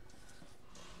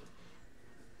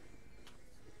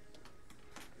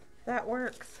 That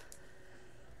works.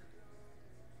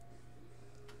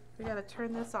 We gotta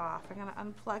turn this off. I'm gonna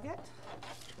unplug it.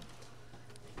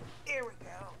 Here we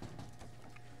go.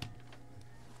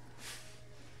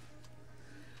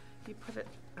 You put it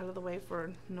out of the way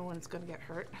for no one's gonna get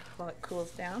hurt while it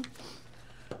cools down.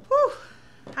 Whew!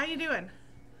 How you doing?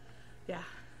 Yeah,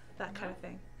 that kind of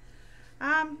thing.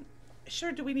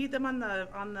 Sure. Do we need them on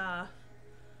the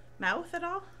mouth at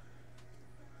all?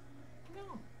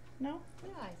 No, No.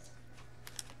 nice.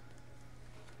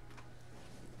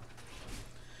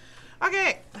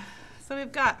 Okay. So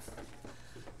we've got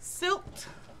silked.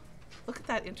 Look at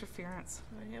that interference.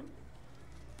 I am.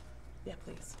 Yeah,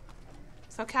 please.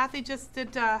 So Kathy just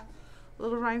did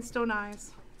little rhinestone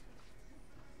eyes.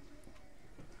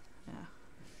 Yeah.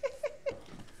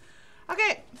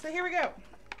 Okay, so here we go.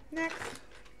 Next.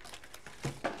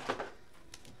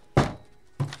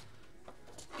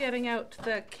 getting out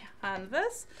the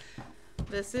canvas.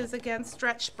 This is again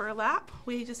stretch burlap.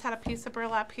 We just had a piece of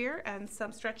burlap here and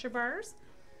some stretcher bars.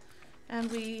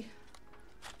 And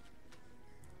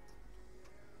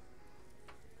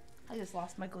I just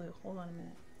lost my glue. Hold on a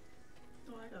minute.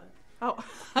 Oh, I got it. Oh,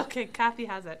 okay, Kathy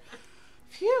has it.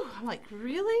 Phew, I'm like,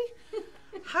 really?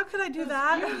 How could I do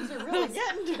that? Fumes are really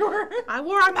getting to her. I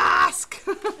wore a mask.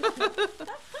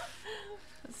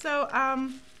 So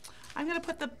I'm gonna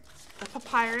put the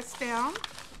papyrus down,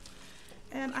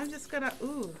 and I'm just gonna.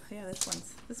 Ooh, yeah,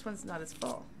 this one's not as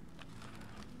full.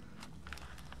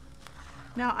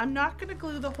 Now I'm not gonna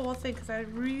glue the whole thing because I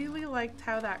really liked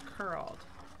how that curled,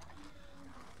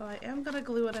 but I am gonna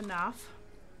glue it enough.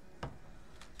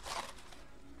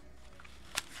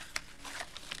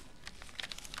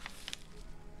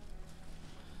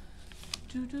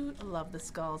 I love the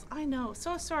skulls. I know.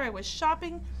 So sorry. I was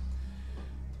shopping.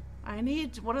 I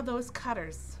need one of those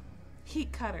cutters,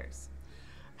 heat cutters.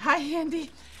 Hi, Andy.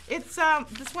 It's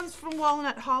this one's from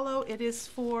Walnut Hollow. It is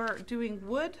for doing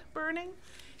wood burning.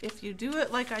 If you do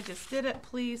it like I just did it,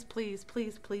 please, please,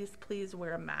 please, please, please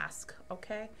wear a mask,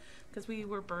 okay? Because we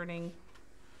were burning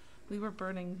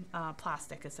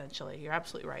plastic essentially. You're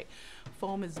absolutely right.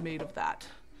 Foam is made of that.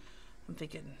 I'm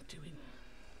thinking doing.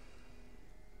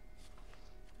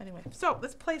 Anyway, so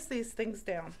let's place these things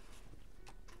down.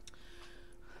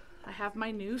 I have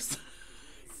my noose.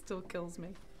 Still kills me.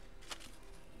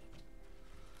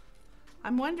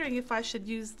 I'm wondering if I should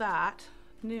use that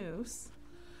noose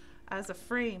as a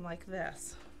frame like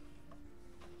this.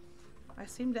 I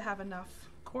seem to have enough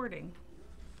cording.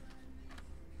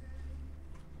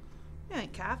 You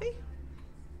think, Kathy?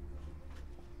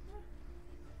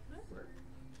 That worked.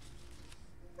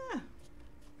 Yeah.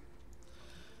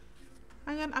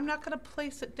 I'm not going to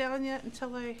place it down yet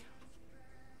until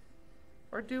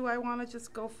or do I want to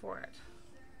just go for it?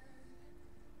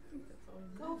 I think that's all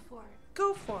you Go need. for it.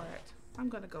 Go for it. I'm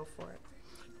going to go for it.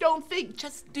 Don't think,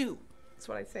 just do. That's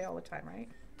what I say all the time, right?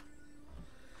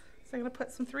 So I'm going to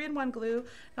put some 3-in-1 glue.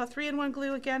 Now 3-in-1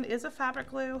 glue again is a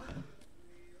fabric glue.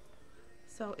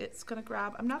 So it's going to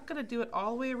grab, I'm not going to do it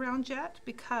all the way around yet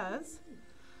because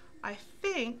I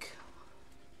think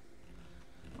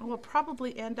I will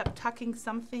probably end up tucking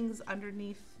some things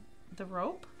underneath the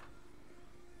rope.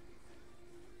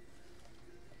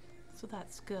 So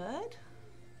that's good.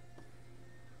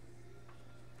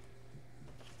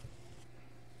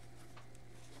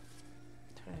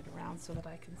 Turn it around so that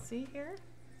I can see here.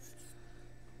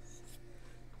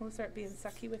 We'll start being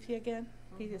sucky with you again.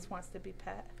 He just wants to be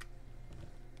pet.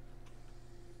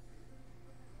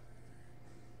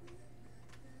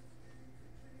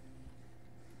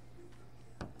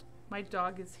 My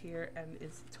dog is here and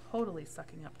is totally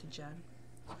sucking up to Jen.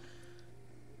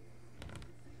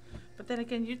 But then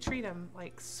again, you treat him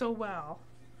like so well.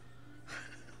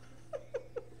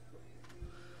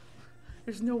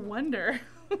 There's no wonder.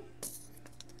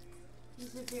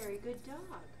 He's a very good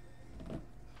dog.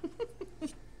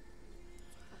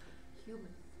 Human.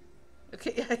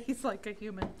 Okay, yeah, he's like a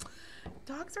human.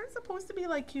 Dogs aren't supposed to be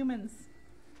like humans.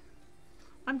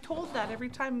 I'm told that every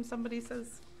time somebody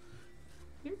says,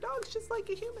 your dog's just like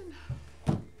a human.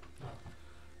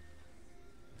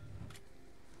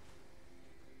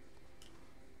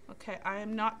 Okay, I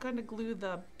am not going to glue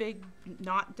the big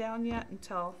knot down yet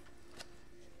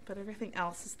but everything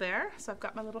else is there. So I've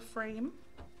got my little frame.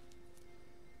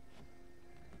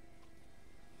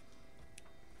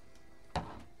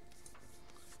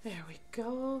 There we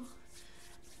go.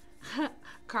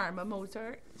 Karma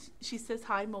Mozart. She says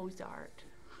hi, Mozart.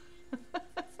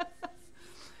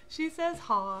 She says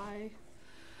hi.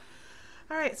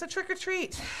 All right, so trick or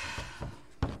treat.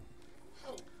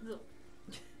 Oh, no.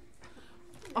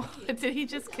 Oh, did he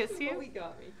just kiss Oh, you? he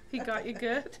got me. He got you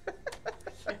good?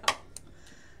 Yeah.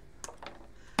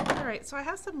 All right, so I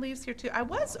have some leaves here too. I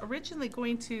was originally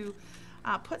going to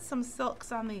put some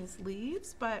silks on these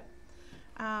leaves, but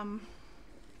I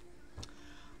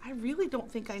really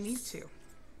don't think I need to.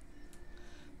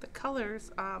 The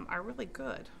colors are really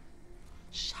good,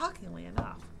 shockingly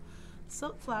enough.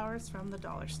 Silk flowers from the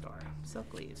dollar store.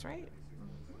 Silk leaves, right?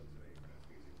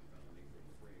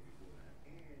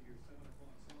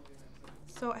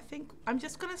 So I think I'm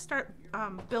just going to start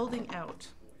building out.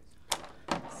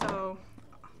 So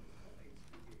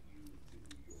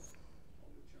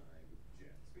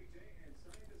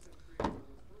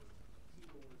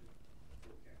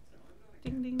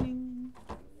ding, ding, ding.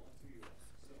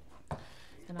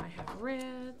 And I have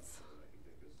reds.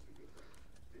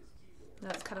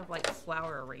 That's kind of like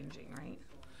flower arranging, right?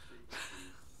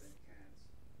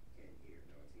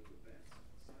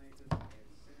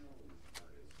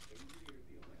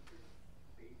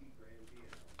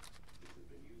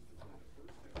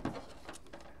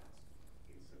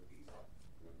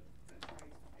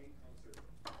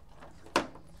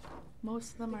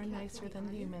 most of them are nicer than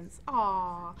humans.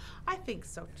 Aw, I think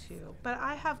so too. But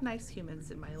I have nice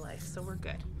humans in my life, so we're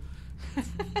good.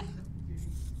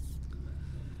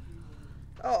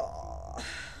 Oh,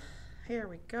 here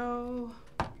we go.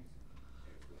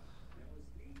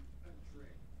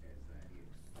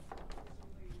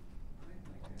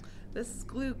 This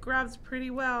glue grabs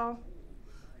pretty well.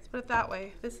 Let's put it that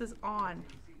way. This is on,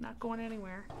 not going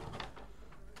anywhere.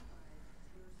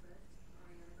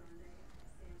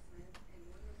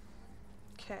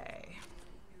 Okay.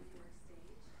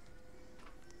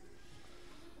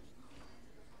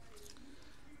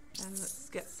 And let's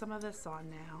get some of this on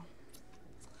now.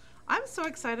 I'm so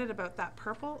excited about that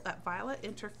purple, that violet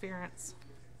interference.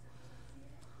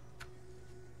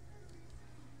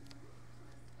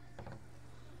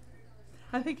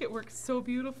 I think it works so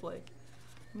beautifully.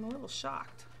 I'm a little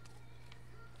shocked,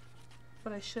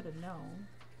 but I should have known.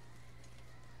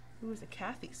 It was a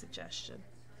Kathy suggestion.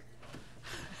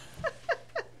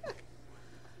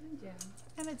 And Jen.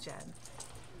 And a Jen.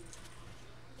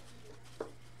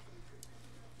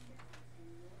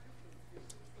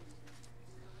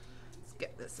 Let's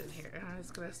get this in here. And I'm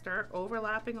just going to start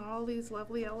overlapping all these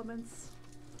lovely elements.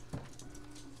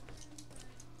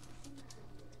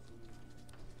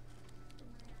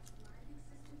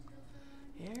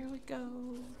 Here we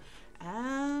go.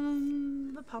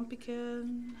 And the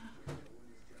pumpkin.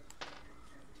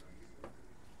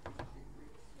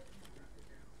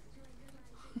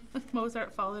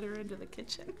 Mozart followed her into the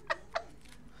kitchen.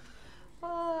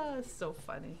 Oh, it's so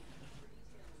funny.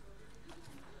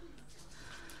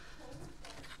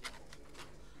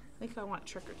 I think I want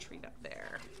trick or treat up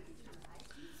there.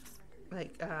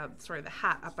 Like, sorry, the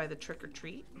hat up by the trick or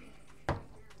treat.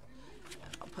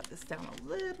 I'll put this down a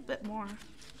little bit more.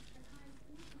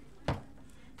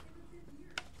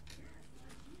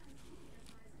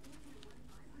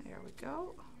 There we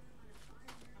go.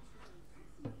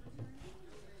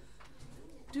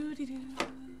 Doo-dee-doo.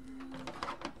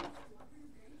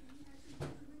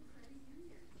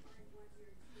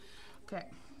 Okay.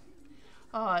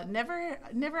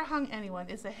 Never hung anyone.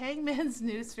 Is a hangman's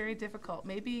noose very difficult?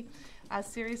 Maybe a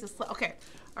series of okay.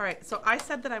 All right. So I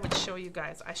said that I would show you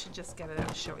guys. I should just get it out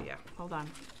and show you. Hold on.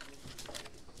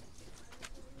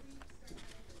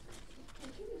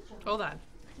 Hold on.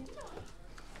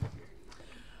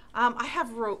 I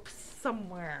have ropes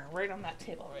somewhere right on that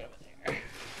table right over there.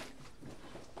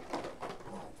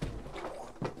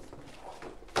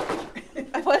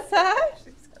 What's that?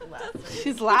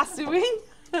 She's lassoing.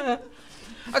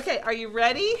 Okay, are you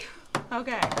ready?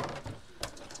 Okay.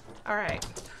 All right.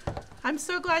 I'm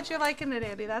so glad you're liking it,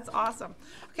 Andy. That's awesome.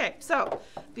 Okay, so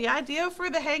the idea for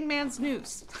the hangman's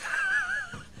noose.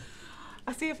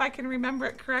 I'll see if I can remember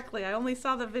it correctly. I only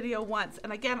saw the video once.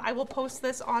 And again, I will post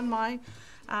this on my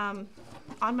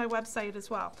website as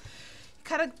well.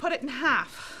 Kind of put it in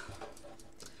half.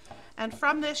 And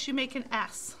from this, you make an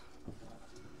S.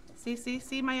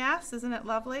 See my S? Isn't it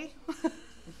lovely?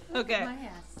 Okay. My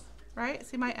ass. Right?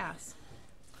 See my S.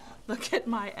 Look at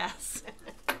my S.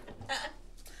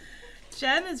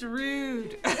 Jen is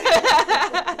rude.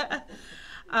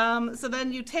 So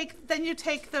then you take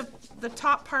the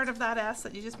top part of that S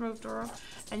that you just moved around,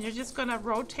 and you're just going to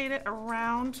rotate it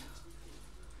around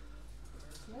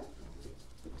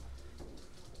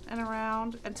and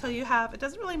around until you have, it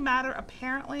doesn't really matter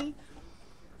apparently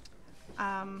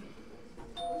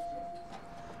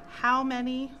how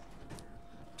many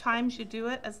times you do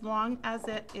it, as long as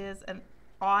it is an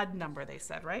odd number, they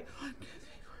said, right? 1, 2, 3,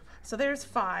 4, 5. So there's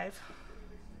 5,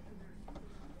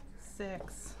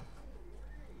 6.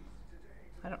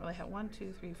 I don't really have 1,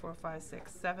 2, 3, 4, 5,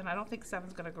 6, 7. I don't think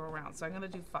 7's going to go around, so I'm going to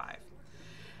do 5.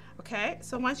 Okay,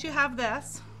 so once you have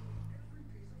this,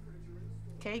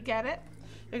 okay, get it?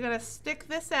 You're going to stick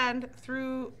this end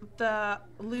through the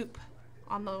loop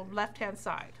on the left-hand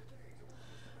side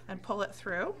and pull it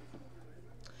through.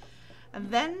 And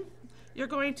then you're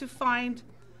going to find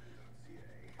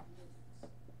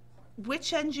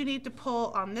which end you need to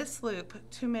pull on this loop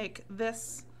to make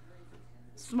this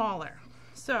smaller.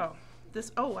 So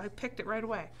this, oh, I picked it right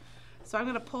away. So I'm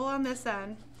going to pull on this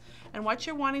end, and what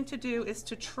you're wanting to do is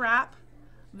to trap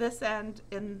this end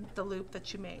in the loop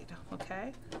that you made,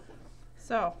 okay?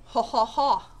 So, ho ho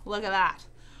ho, look at that.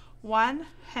 One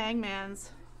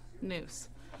hangman's noose.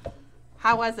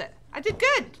 How was it? I did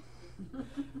good.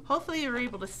 Hopefully you were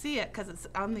able to see it, because it's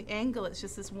on the angle, it's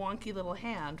just this wonky little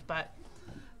hand, but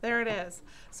there it is.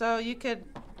 So you could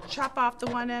chop off the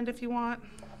one end if you want.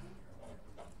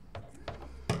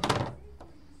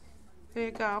 There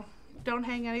you go. Don't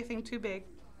hang anything too big.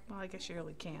 Well, I guess you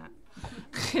really can't.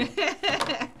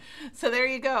 So there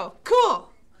you go.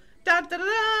 Cool. Da da da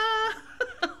da.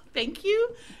 Thank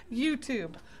you,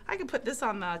 YouTube. I can put this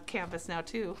on the canvas now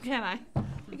too, can I?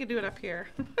 We can do it up here.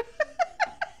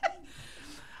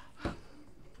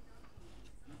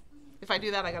 If I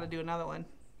do that, I gotta do another one.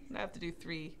 I have to do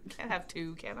 3. Can't have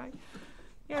 2, can I?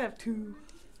 Can't have 2.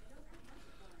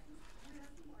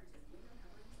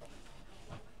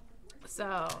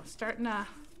 So, starting to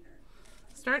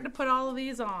put all of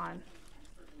these on.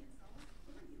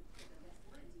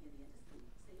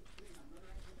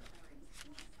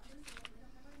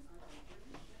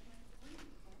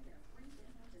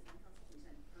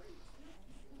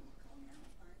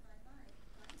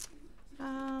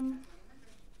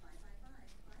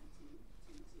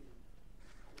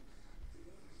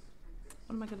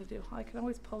 What am I gonna do? I can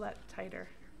always pull that tighter,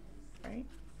 right?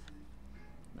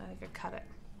 Then I could cut it.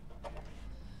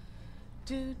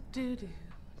 Do do do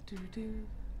do do.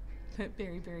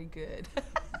 Very, very good.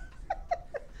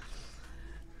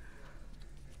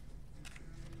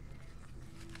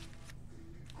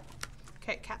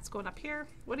 Okay, cat's going up here.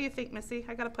 What do you think, Missy?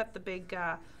 I gotta put the big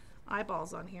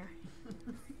eyeballs on here.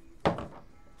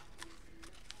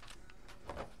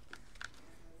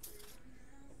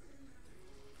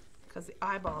 Because the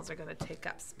eyeballs are gonna take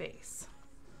up space.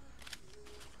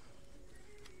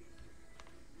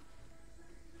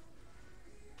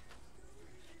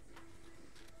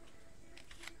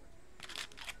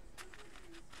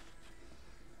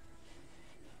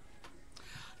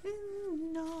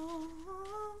 No,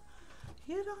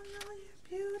 you don't know you're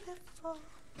beautiful.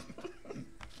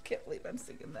 Can't believe I'm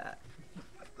singing that.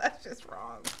 That's just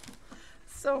wrong.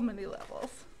 So many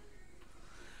levels.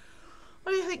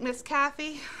 What do you think, Miss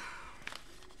Kathy?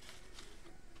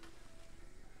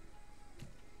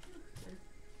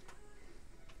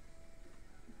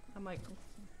 I'm like,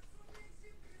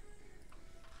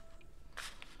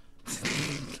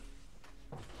 it's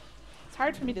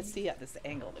hard for me to see at this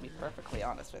angle, to be perfectly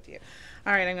honest with you.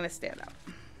 All right, I'm going to stand up.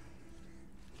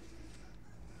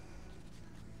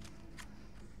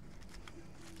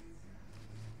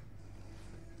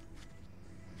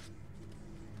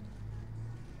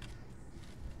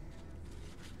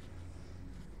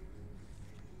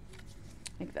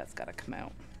 I think that's got to come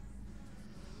out.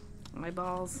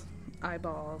 Eyeballs,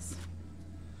 eyeballs,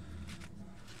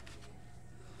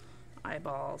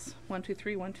 eyeballs. 1, 2,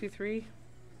 3, 1, 2, 3.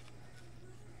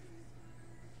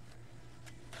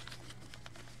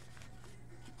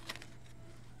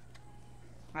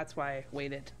 That's why I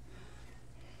waited.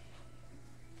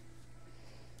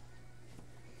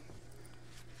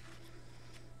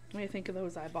 What do you think of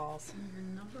those eyeballs?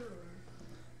 Even number or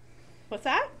What's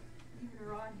that?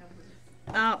 even odd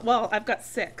numbers? Well, I've got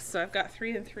 6, so I've got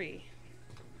 3 and 3.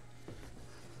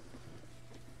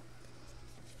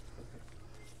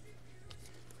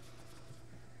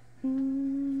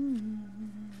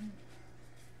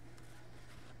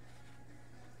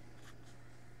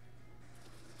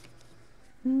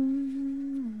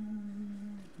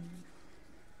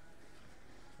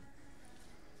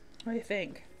 What do you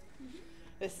think?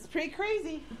 This is pretty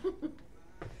crazy.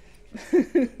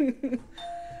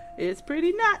 It's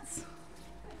pretty nuts.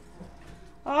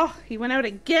 Oh, he went out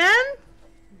again?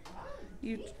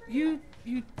 You,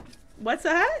 what's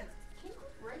that?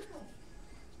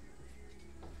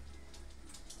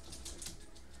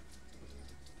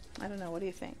 I don't know, what do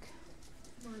you think?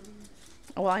 More leaves.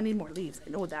 Oh, well, I need more leaves.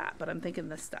 I know that, but I'm thinking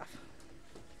this stuff.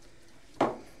 Is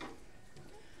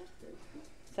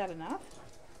that enough?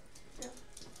 Yeah.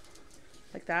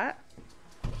 Like that?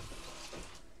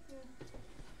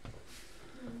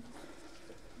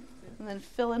 And then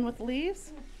fill in with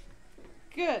leaves?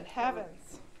 Good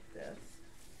heavens. This.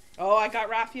 Oh, I got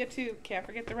raffia too. Can't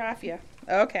forget the raffia.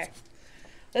 Okay.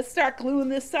 Let's start gluing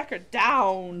this sucker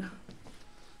down.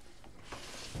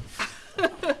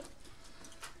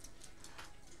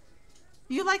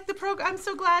 You like the program? I'm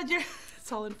so glad you're...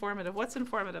 It's all informative. What's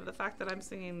informative? The fact that I'm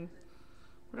singing...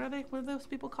 What are they? What are those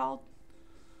people called?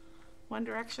 One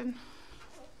Direction?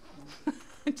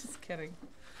 I'm just kidding.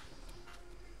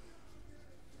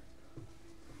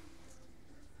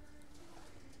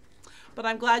 But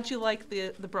I'm glad you like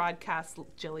the broadcast,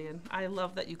 Jillian. I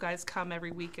love that you guys come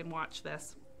every week and watch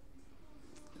this.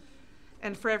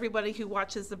 And for everybody who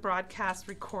watches the broadcast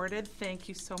recorded, thank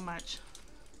you so much.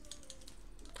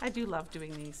 I do love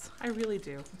doing these. I really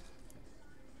do.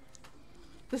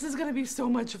 This is going to be so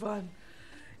much fun.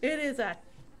 It is a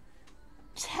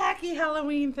tacky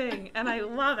Halloween thing, and I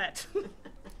love it.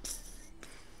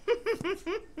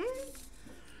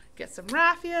 Get some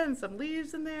raffia and some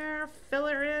leaves in there, fill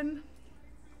her in.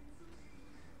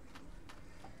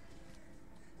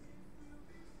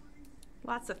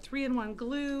 Lots of 3-in-1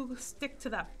 glue. Stick to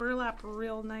that burlap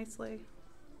real nicely.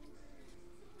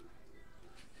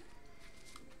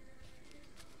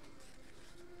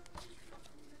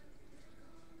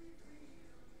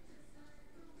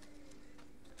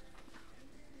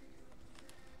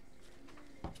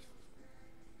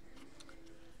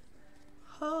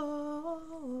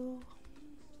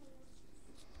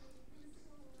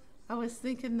 was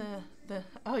thinking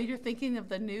oh, you're thinking of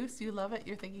the noose. You love it.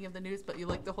 You're thinking of the noose, but you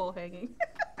like the whole hanging.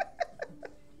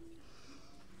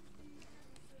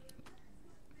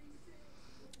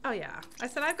 Oh yeah. I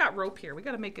said, I've got rope here. We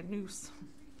got to make a noose.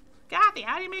 Kathy,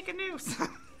 how do you make a noose?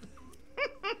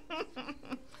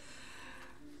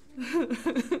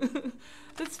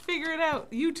 Let's figure it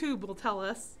out. YouTube will tell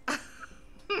us.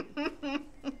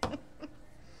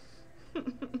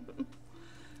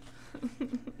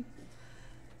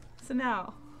 So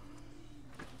now,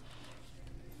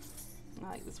 I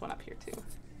like this one up here too.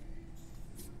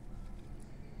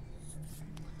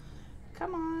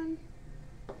 Come on.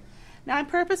 Now I'm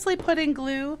purposely putting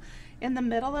glue in the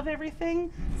middle of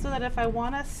everything so that if I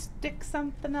want to stick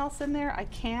something else in there, I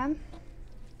can.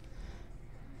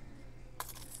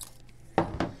 I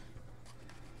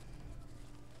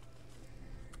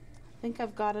think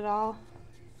I've got it all.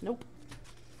 Nope.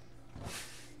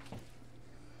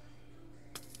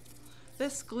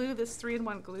 This glue, this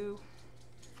 3-in-1 glue,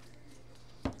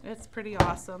 it's pretty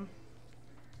awesome.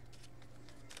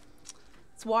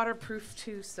 It's waterproof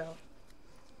too, so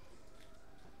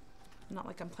not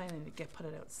like I'm planning to put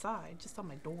it outside, just on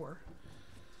my door.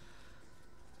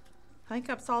 I think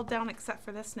it's all down except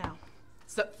for this now.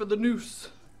 Except for the noose.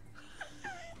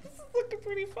 This is looking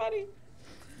pretty funny.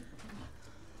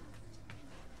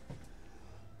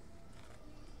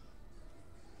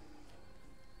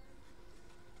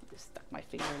 Just stuck my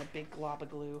finger in a big glob of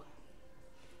glue.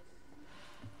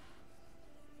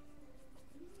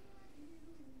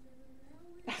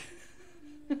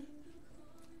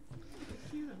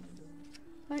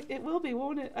 It will be,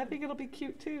 won't it? I think it'll be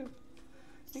cute too.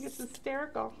 I think it's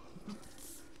hysterical.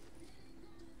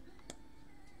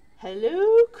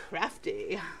 Hello,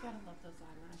 Crafty. Gotta love those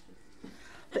eyelashes.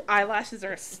 The eyelashes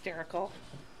are hysterical.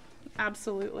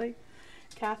 Absolutely.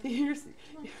 Kathy,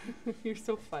 you're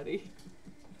so funny.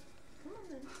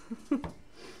 Come on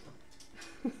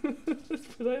then. Let's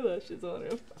put eyelashes on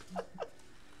him.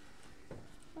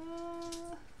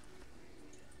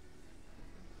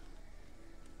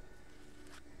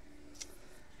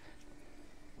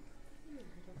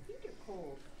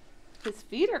 His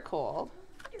feet are cold.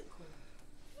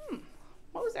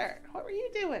 What was that? What were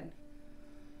you doing?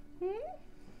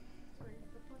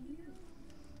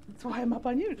 That's why I'm up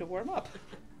on you, to warm up.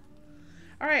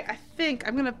 All right, I think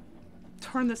I'm gonna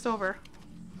turn this over.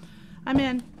 I'm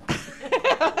in.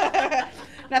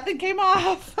 Nothing came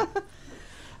off.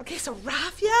 Okay, so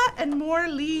raffia and more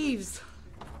leaves.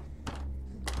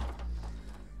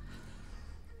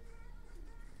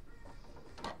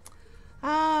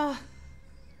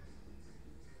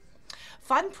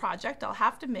 Fun project. I'll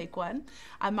have to make one.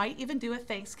 I might even do a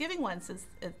Thanksgiving one since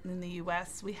in the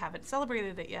US we haven't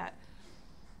celebrated it yet.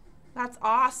 That's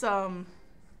awesome.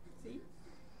 See?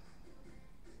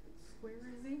 Where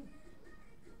is he?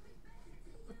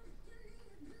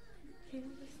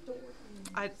 Canvas doors.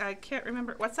 I can't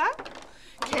remember. What's that?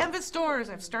 Canvas doors.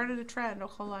 I've started a trend. Oh,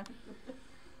 hold on.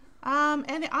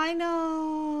 And I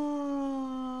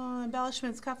know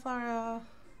embellishments, cut flower.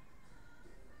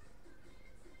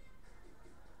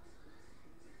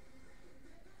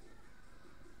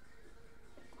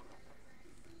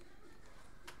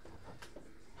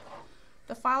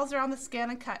 The files are on the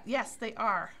ScanNCut. Yes, they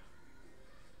are.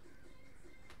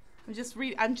 I'm just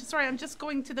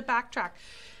going to the backtrack.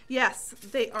 Yes,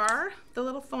 they are. The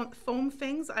little foam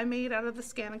things I made out of the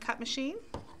ScanNCut machine.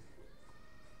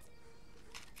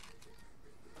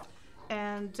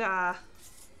 And I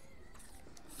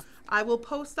will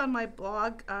post on my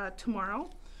blog tomorrow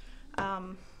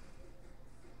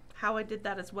how I did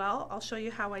that as well. I'll show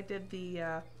you how I did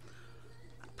the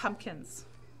pumpkins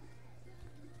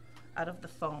out of the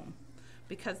foam,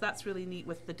 because that's really neat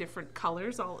with the different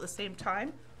colors all at the same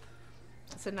time.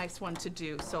 It's a nice one to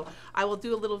do. So I will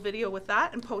do a little video with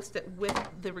that and post it with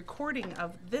the recording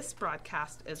of this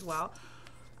broadcast as well.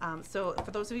 So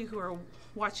for those of you who are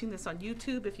watching this on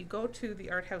YouTube, if you go to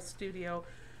the Art House Studio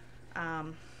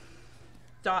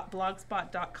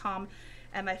 .blogspot.com,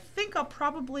 and I think I'll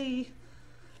probably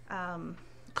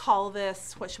call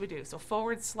this, what should we do? So /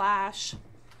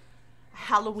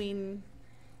 Halloween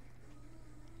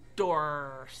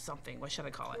door something. What should I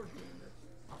call it?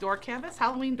 Door canvas?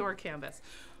 Halloween door canvas.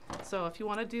 So if you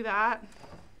want to do that,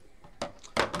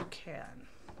 you can.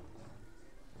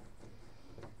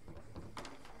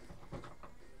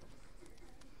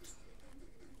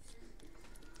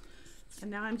 And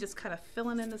now I'm just kind of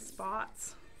filling in the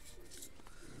spots.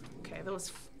 Okay,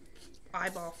 those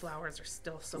eyeball flowers are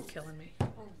still so killing me. Oh,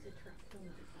 the truck.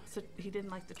 So he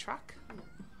didn't like the truck?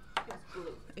 It was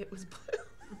blue. It was blue.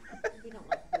 We don't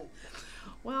like blue.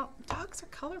 Well, dog books are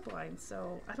colorblind,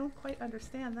 so I don't quite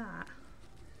understand that.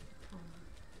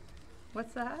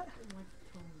 What's that?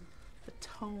 The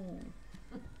tone.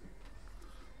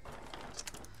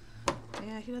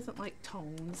 Yeah, he doesn't like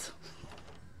tones.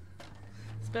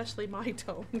 Especially my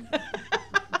tone.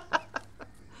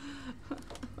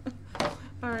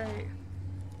 All right.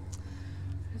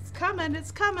 It's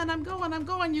coming, I'm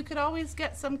going. You could always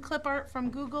get some clip art from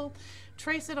Google,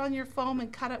 trace it on your foam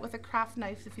and cut it with a craft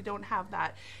knife if you don't have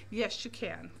that. Yes, you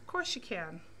can. Of course you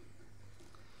can.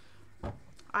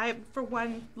 I, for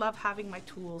one, love having my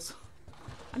tools.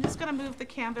 I'm just gonna move the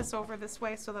canvas over this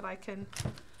way so that I can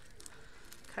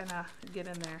kind of get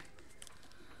in there.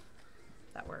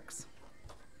 That works.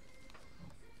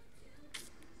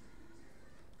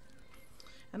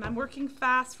 And I'm working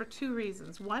fast for two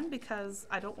reasons. One, because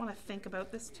I don't want to think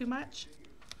about this too much.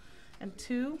 And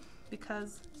two,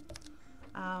 because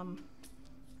I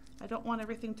don't want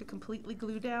everything to completely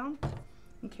glue down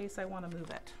in case I want to move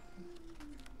it.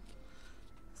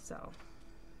 So.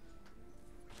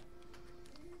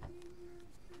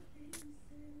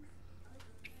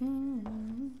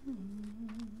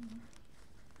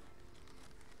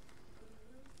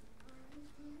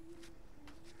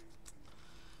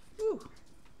 Ooh.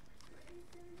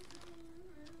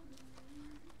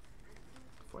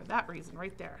 For that reason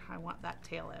right there, I want that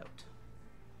tail out.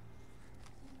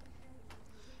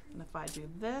 And if I do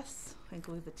this and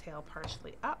glue the tail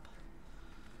partially up,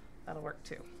 that'll work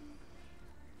too.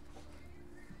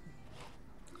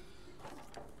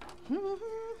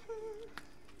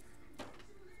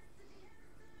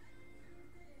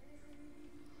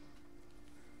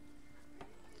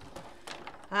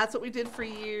 That's what we did for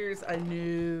years, I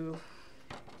knew.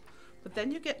 But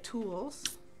then you get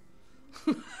tools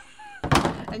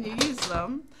and you use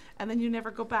them and then you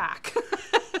never go back.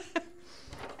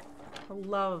 I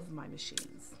love my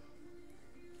machines.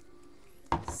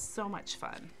 So much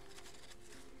fun.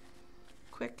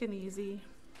 Quick and easy.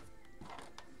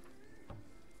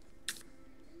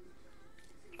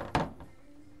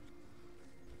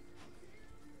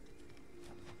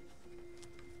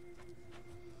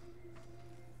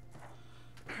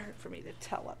 Hard for me to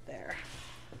tell up there.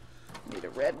 Need a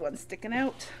red one sticking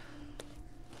out.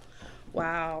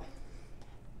 Wow.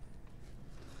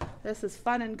 This is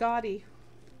fun and gaudy.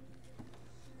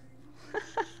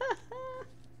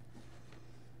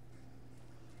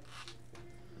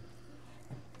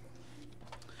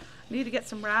 Need to get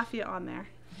some raffia on there.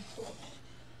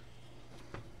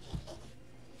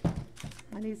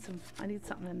 I need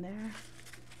something in there.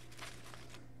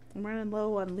 I'm running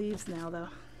low on leaves now though.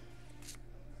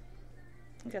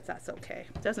 I guess that's okay.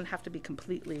 It doesn't have to be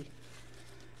completely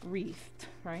wreathed,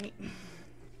 right?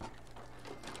 I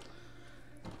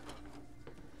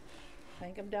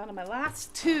think I'm down to my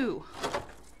last two.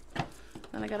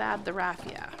 Then I gotta add the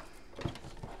raffia.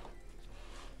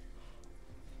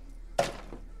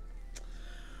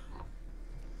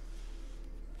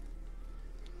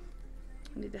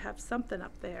 I need to have something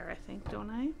up there, I think,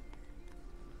 don't I?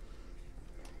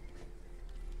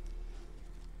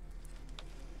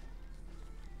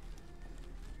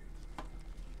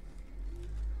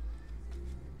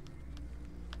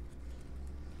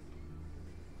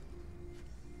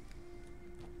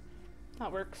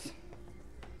 That works.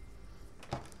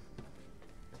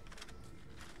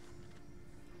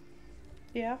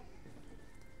 Yeah.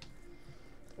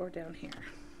 Or down here.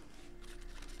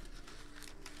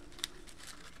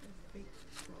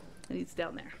 And he's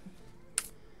down there.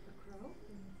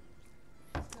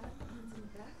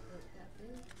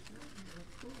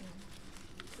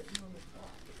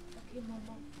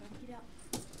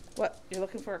 What? You're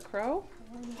looking for a crow?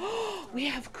 We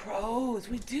have crows.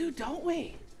 We do, don't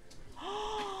we?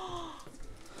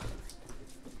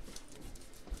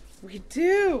 We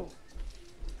do.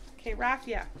 Okay,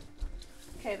 raffia.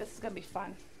 Okay, this is gonna be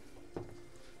fun.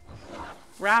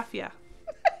 Raffia.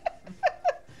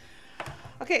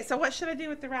 Okay, so what should I do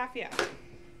with the raffia?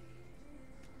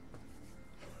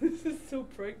 This is so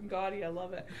bright and gaudy. I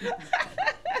love it.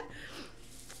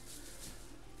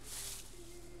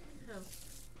 Have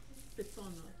bits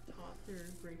on the top there,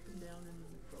 break them down, and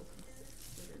then the crow can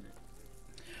sit in it.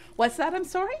 What's that? I'm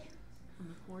sorry? On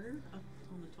the corner, up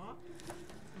on the top,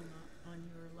 on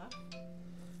your left.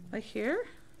 Like here?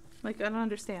 Like, I don't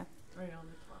understand. Right on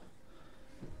the top.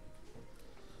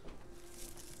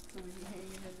 So when you hang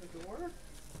it in the door,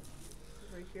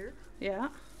 right here, Yeah.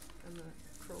 and the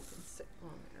crow can sit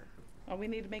on there. Oh, we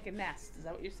need to make a nest. Is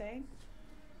that what you're saying?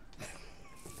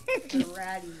 A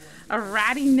ratty one. A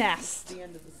ratty nest. It's the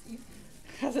end of the season.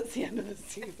 Because it's the end of the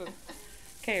season.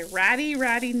 Okay,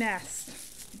 ratty nest.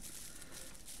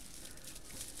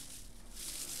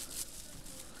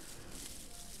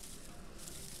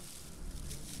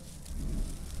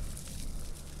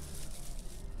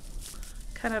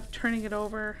 kind of turning it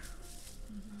over.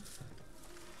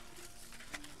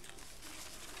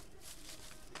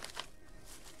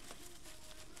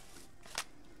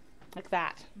 Like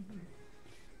that.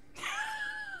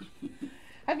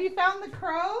 Have you found the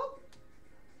crow?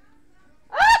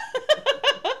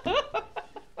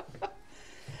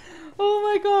 Oh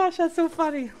my gosh, that's so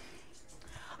funny.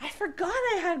 I forgot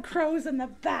I had crows in the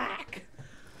back.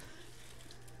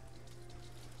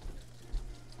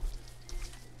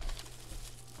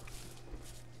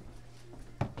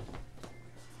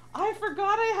 I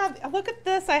forgot I had, look at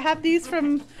this. I had these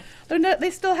from,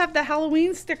 they still have the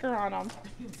Halloween sticker on them.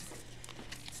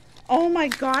 Oh my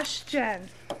gosh, Jen.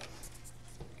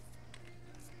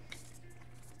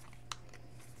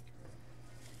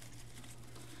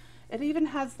 It even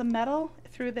has the metal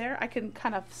through there. I can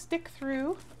kind of stick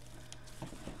through.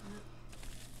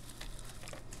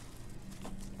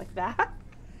 Like that.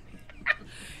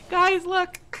 Guys,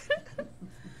 look.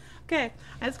 Okay,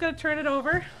 I'm just gonna turn it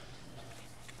over.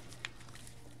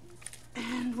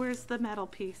 And where's the metal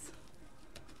piece?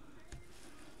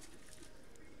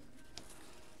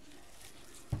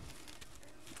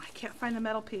 I can't find the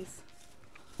metal piece.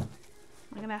 I'm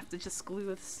gonna have to just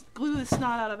glue the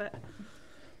snot out of it.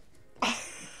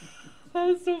 That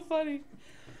is so funny.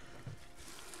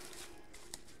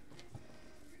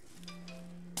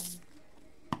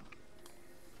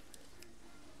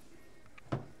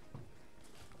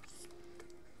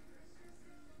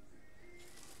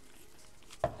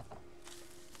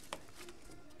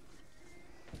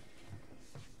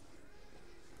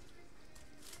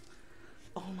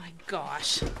 Oh my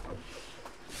gosh.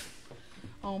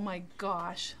 Oh my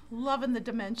gosh. Loving the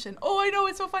dimension. Oh, I know,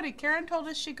 it's so funny. Karen told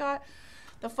us she got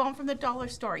the foam from the dollar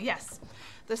store. Yes,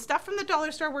 the stuff from the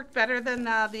dollar store worked better than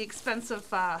the expensive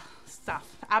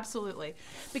stuff. Absolutely.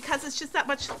 Because it's just that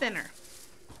much thinner.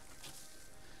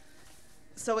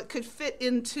 So it could fit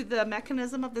into the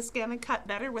mechanism of the ScanNCut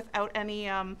better without any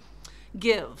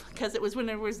give. Because it was when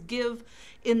there was give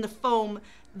in the foam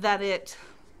that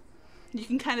you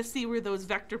can kind of see where those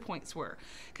vector points were.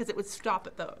 Because it would stop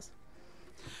at those.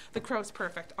 The crow's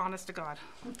perfect, honest to God.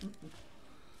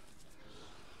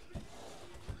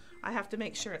 I have to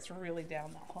make sure it's really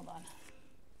down though. Hold on.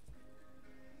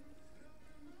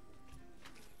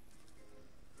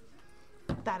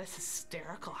 That is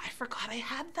hysterical. I forgot I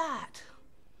had that.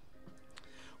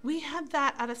 We had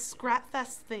that at a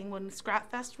Scratfest thing when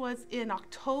Scratfest was in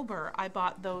October. I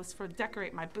bought those for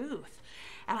decorate my booth.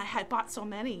 And I had bought so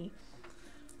many,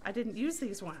 I didn't use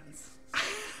these ones.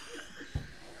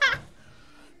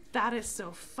 That is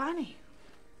so funny.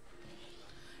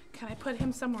 Can I put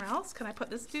him somewhere else? Can I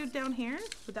put this dude down here?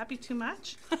 Would that be too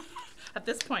much? At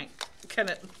this point,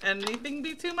 can anything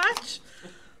be too much?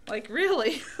 Like,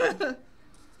 really?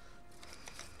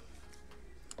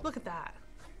 Look at that.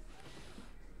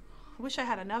 I wish I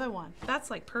had another one. That's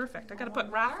like perfect. I gotta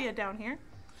put Raffia down here.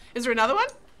 Is there another one?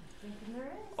 There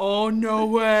is. Oh, no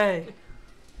way.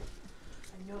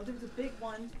 I know there's a big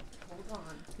one. Hold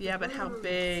on. Yeah, but how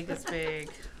big is big?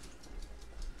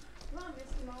 Come on,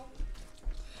 Missy Mo.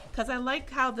 Because I like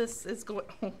how this is going.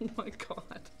 Oh my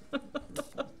God.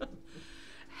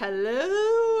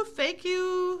 Hello, thank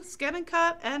you,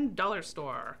 ScanNCut and Dollar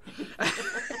Store.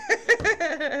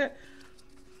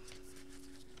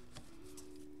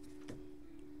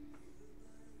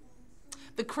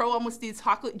 The crow almost needs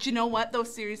hot glue. Do you know what though?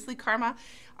 Seriously, Karma,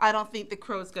 I don't think the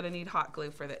crow's gonna need hot glue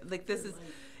for that. Like this is,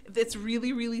 it's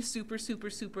really, really super, super,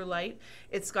 super light.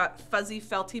 It's got fuzzy,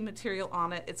 felty material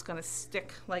on it. It's gonna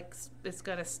stick like, it's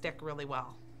gonna stick really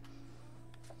well.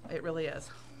 It really is.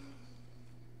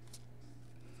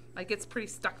 Like it's pretty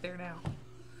stuck there now.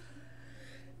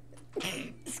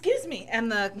 Excuse me. And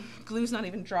the glue's not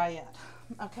even dry yet.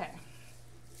 Okay.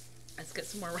 Let's get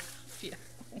some more raffia.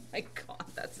 Oh my God,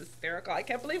 that's hysterical. I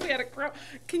can't believe we had a crow.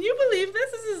 Can you believe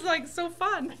this? This is like so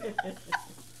fun.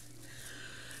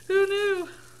 Who knew?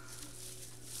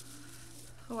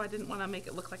 Oh, I didn't want to make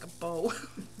it look like a bow.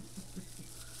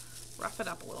 Rough it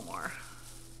up a little more.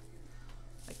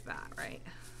 Like that, right?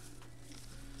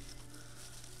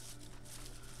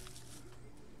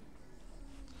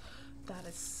 That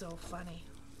is so funny.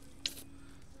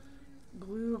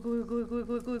 Glue, glue, glue, glue,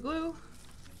 glue, glue, glue.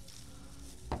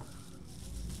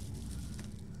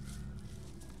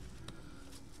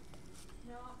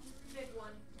 No, big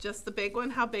one. Just the big one?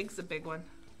 How big's the big one?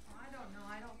 I don't know.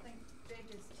 I don't think big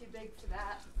is too big for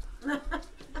that.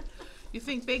 You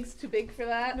think big's too big for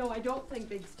that? No, I don't think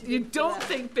big's too big You for don't that.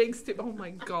 think big's too... Oh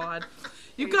my God.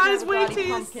 You We guys have wait Roddy till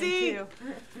you Pumpkin, see. too.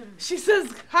 She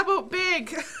says, how about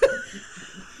big?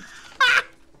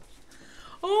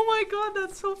 Oh my God,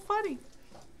 that's so funny.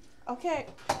 Okay.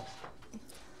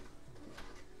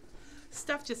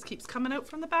 Stuff just keeps coming out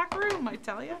from the back room, I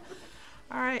tell you.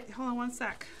 All right, hold on one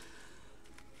sec.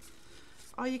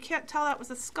 Oh, you can't tell that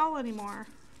was a skull anymore.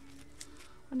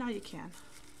 Well, now you can.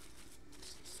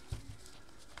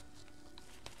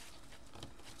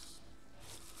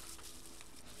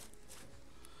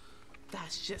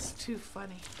 That's just too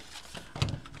funny.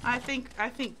 I think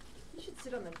You should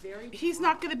sit on the very he's top.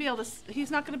 not going to be able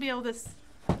to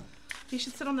he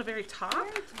should sit on the very top.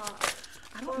 Very top.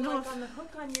 I don't Or know like if on the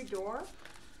hook on your door.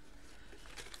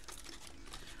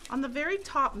 on the very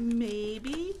top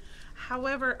maybe.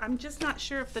 However, I'm just not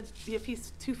sure if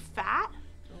he's too fat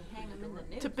Hang him in the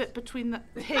noose. to fit between the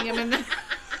hang him in the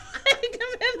hang him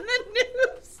in the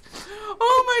noose.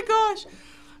 Oh my gosh.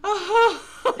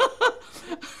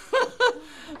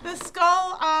 The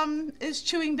skull is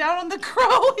chewing down on the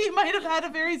crow. He might have had a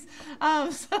very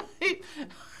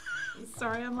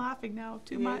sorry, I'm laughing now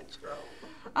too much.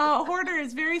 Hoarder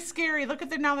is very scary. Look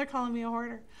at now they're calling me a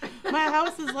hoarder. My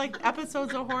house is like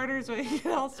episodes of Hoarders where it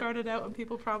all started out when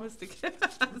people promised to get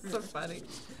That's so funny.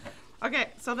 Okay,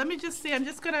 so let me just see. I'm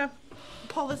just gonna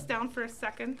pull this down for a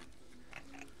second.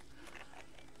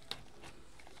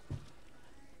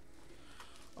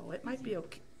 Oh, it might be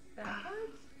okay.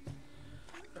 Backwards?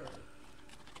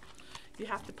 You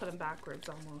have to put him backwards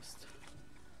almost.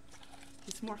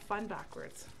 He's more fun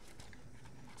backwards.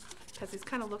 Because he's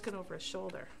kind of looking over his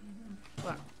shoulder.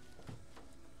 Look.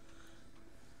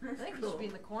 I think he should be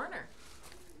in the corner.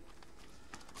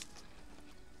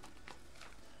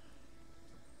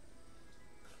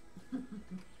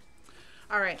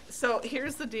 All right, so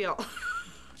here's the deal.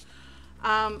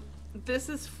 This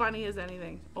is funny as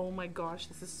anything. Oh my gosh,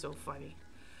 this is so funny.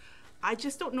 I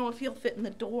just don't know if he'll fit in the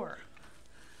door.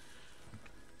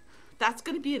 That's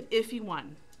going to be an iffy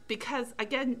one. Because,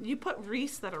 again, you put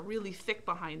wreaths that are really thick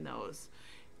behind those,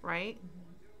 right?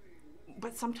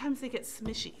 But sometimes they get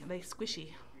smishy, they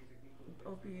squishy.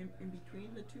 Oh, be in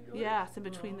between the two doors? Yeah, it's in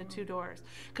between the two doors.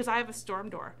 Because I have a storm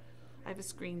door. I have a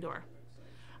screen door.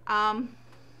 What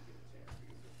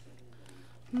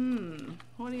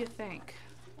do you think?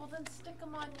 Well, then stick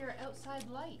them on your outside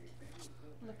light,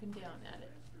 looking down at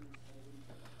it.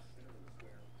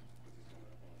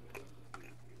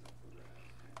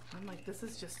 I'm like, this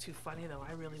is just too funny though.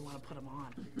 I really want to put them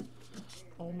on.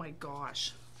 Oh my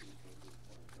gosh.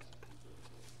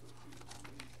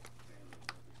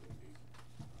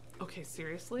 Okay,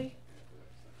 seriously?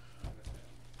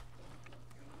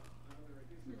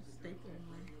 Staple them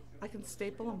on. I can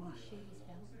staple them on. Shave his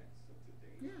belly.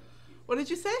 Yeah. What did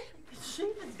you say?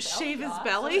 Shave his belly. Shave his off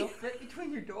belly? So it'll fit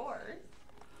between your doors.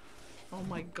 Oh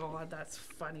my god, that's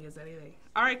funny as anything.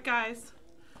 All right, guys.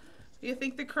 You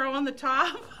think the crow on the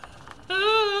top?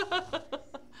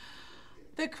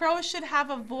 The crow should have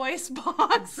a voice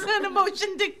box and a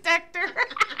motion detector.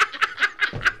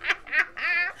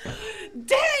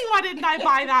 Dang, why didn't I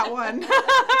buy that one?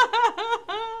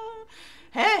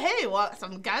 Hey, want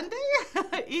some candy?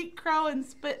 Eat crow and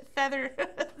spit feathers.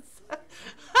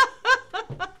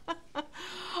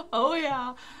 Oh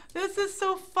yeah, this is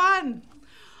so fun.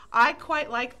 I quite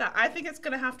like that. I think it's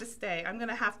going to have to stay. I'm going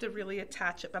to have to really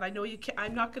attach it, but I know you can't.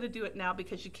 I'm not going to do it now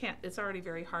because you can't. It's already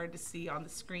very hard to see on the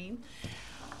screen.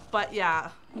 But yeah,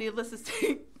 needless to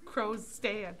say, crow's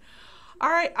staying. All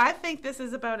right, I think this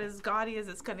is about as gaudy as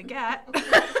it's going to get.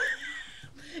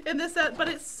 In this, but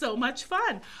it's so much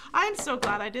fun. I'm so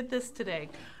glad I did this today.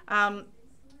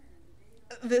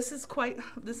 This is quite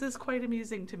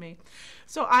amusing to me.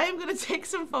 So I am going to take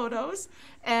some photos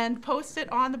and post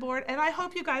it on the board, and I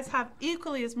hope you guys have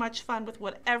equally as much fun with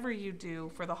whatever you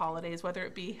do for the holidays, whether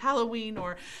it be Halloween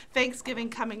or Thanksgiving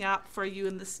coming up for you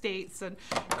in the States, and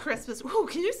Christmas. Ooh,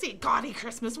 can you see a gaudy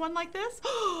Christmas one like this?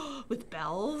 With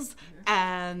bells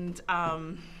and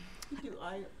Eileen's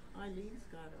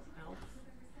got an elf.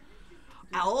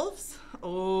 elves?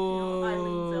 Oh,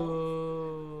 Eileen's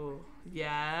elf.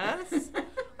 Yes.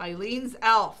 Eileen's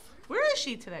elf. Where is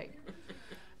she today?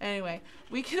 Anyway,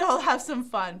 we can all have some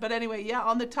fun. But anyway, yeah,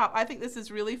 on the top, I think this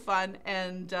is really fun.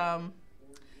 And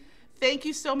thank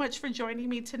you so much for joining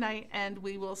me tonight. And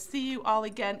we will see you all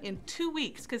again in 2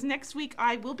 weeks. Because next week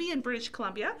I will be in British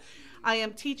Columbia. I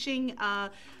am teaching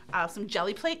some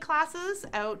jelly plate classes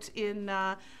out in,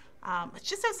 it's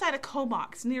just outside of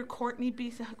Comox, near Courtney,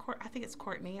 BC. I think it's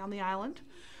Courtney on the island.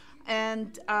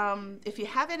 And if you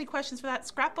have any questions for that,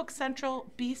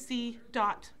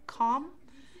 scrapbookcentralbc.com.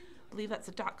 I believe that's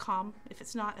a .com. If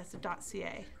it's not, it's a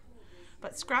 .ca.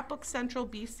 But Scrapbook Central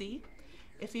BC.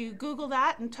 If you Google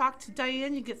that and talk to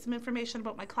Diane, you get some information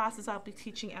about my classes I'll be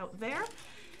teaching out there.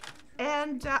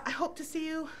 And I hope to see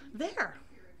you there.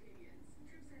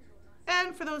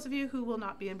 And for those of you who will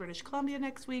not be in British Columbia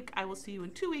next week, I will see you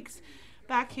in 2 weeks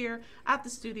back here at the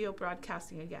studio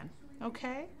broadcasting again.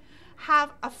 Okay?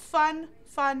 Have a fun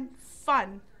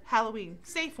Halloween.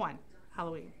 Safe one,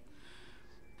 Halloween.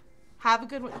 Have a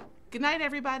good one. Good night,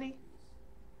 everybody.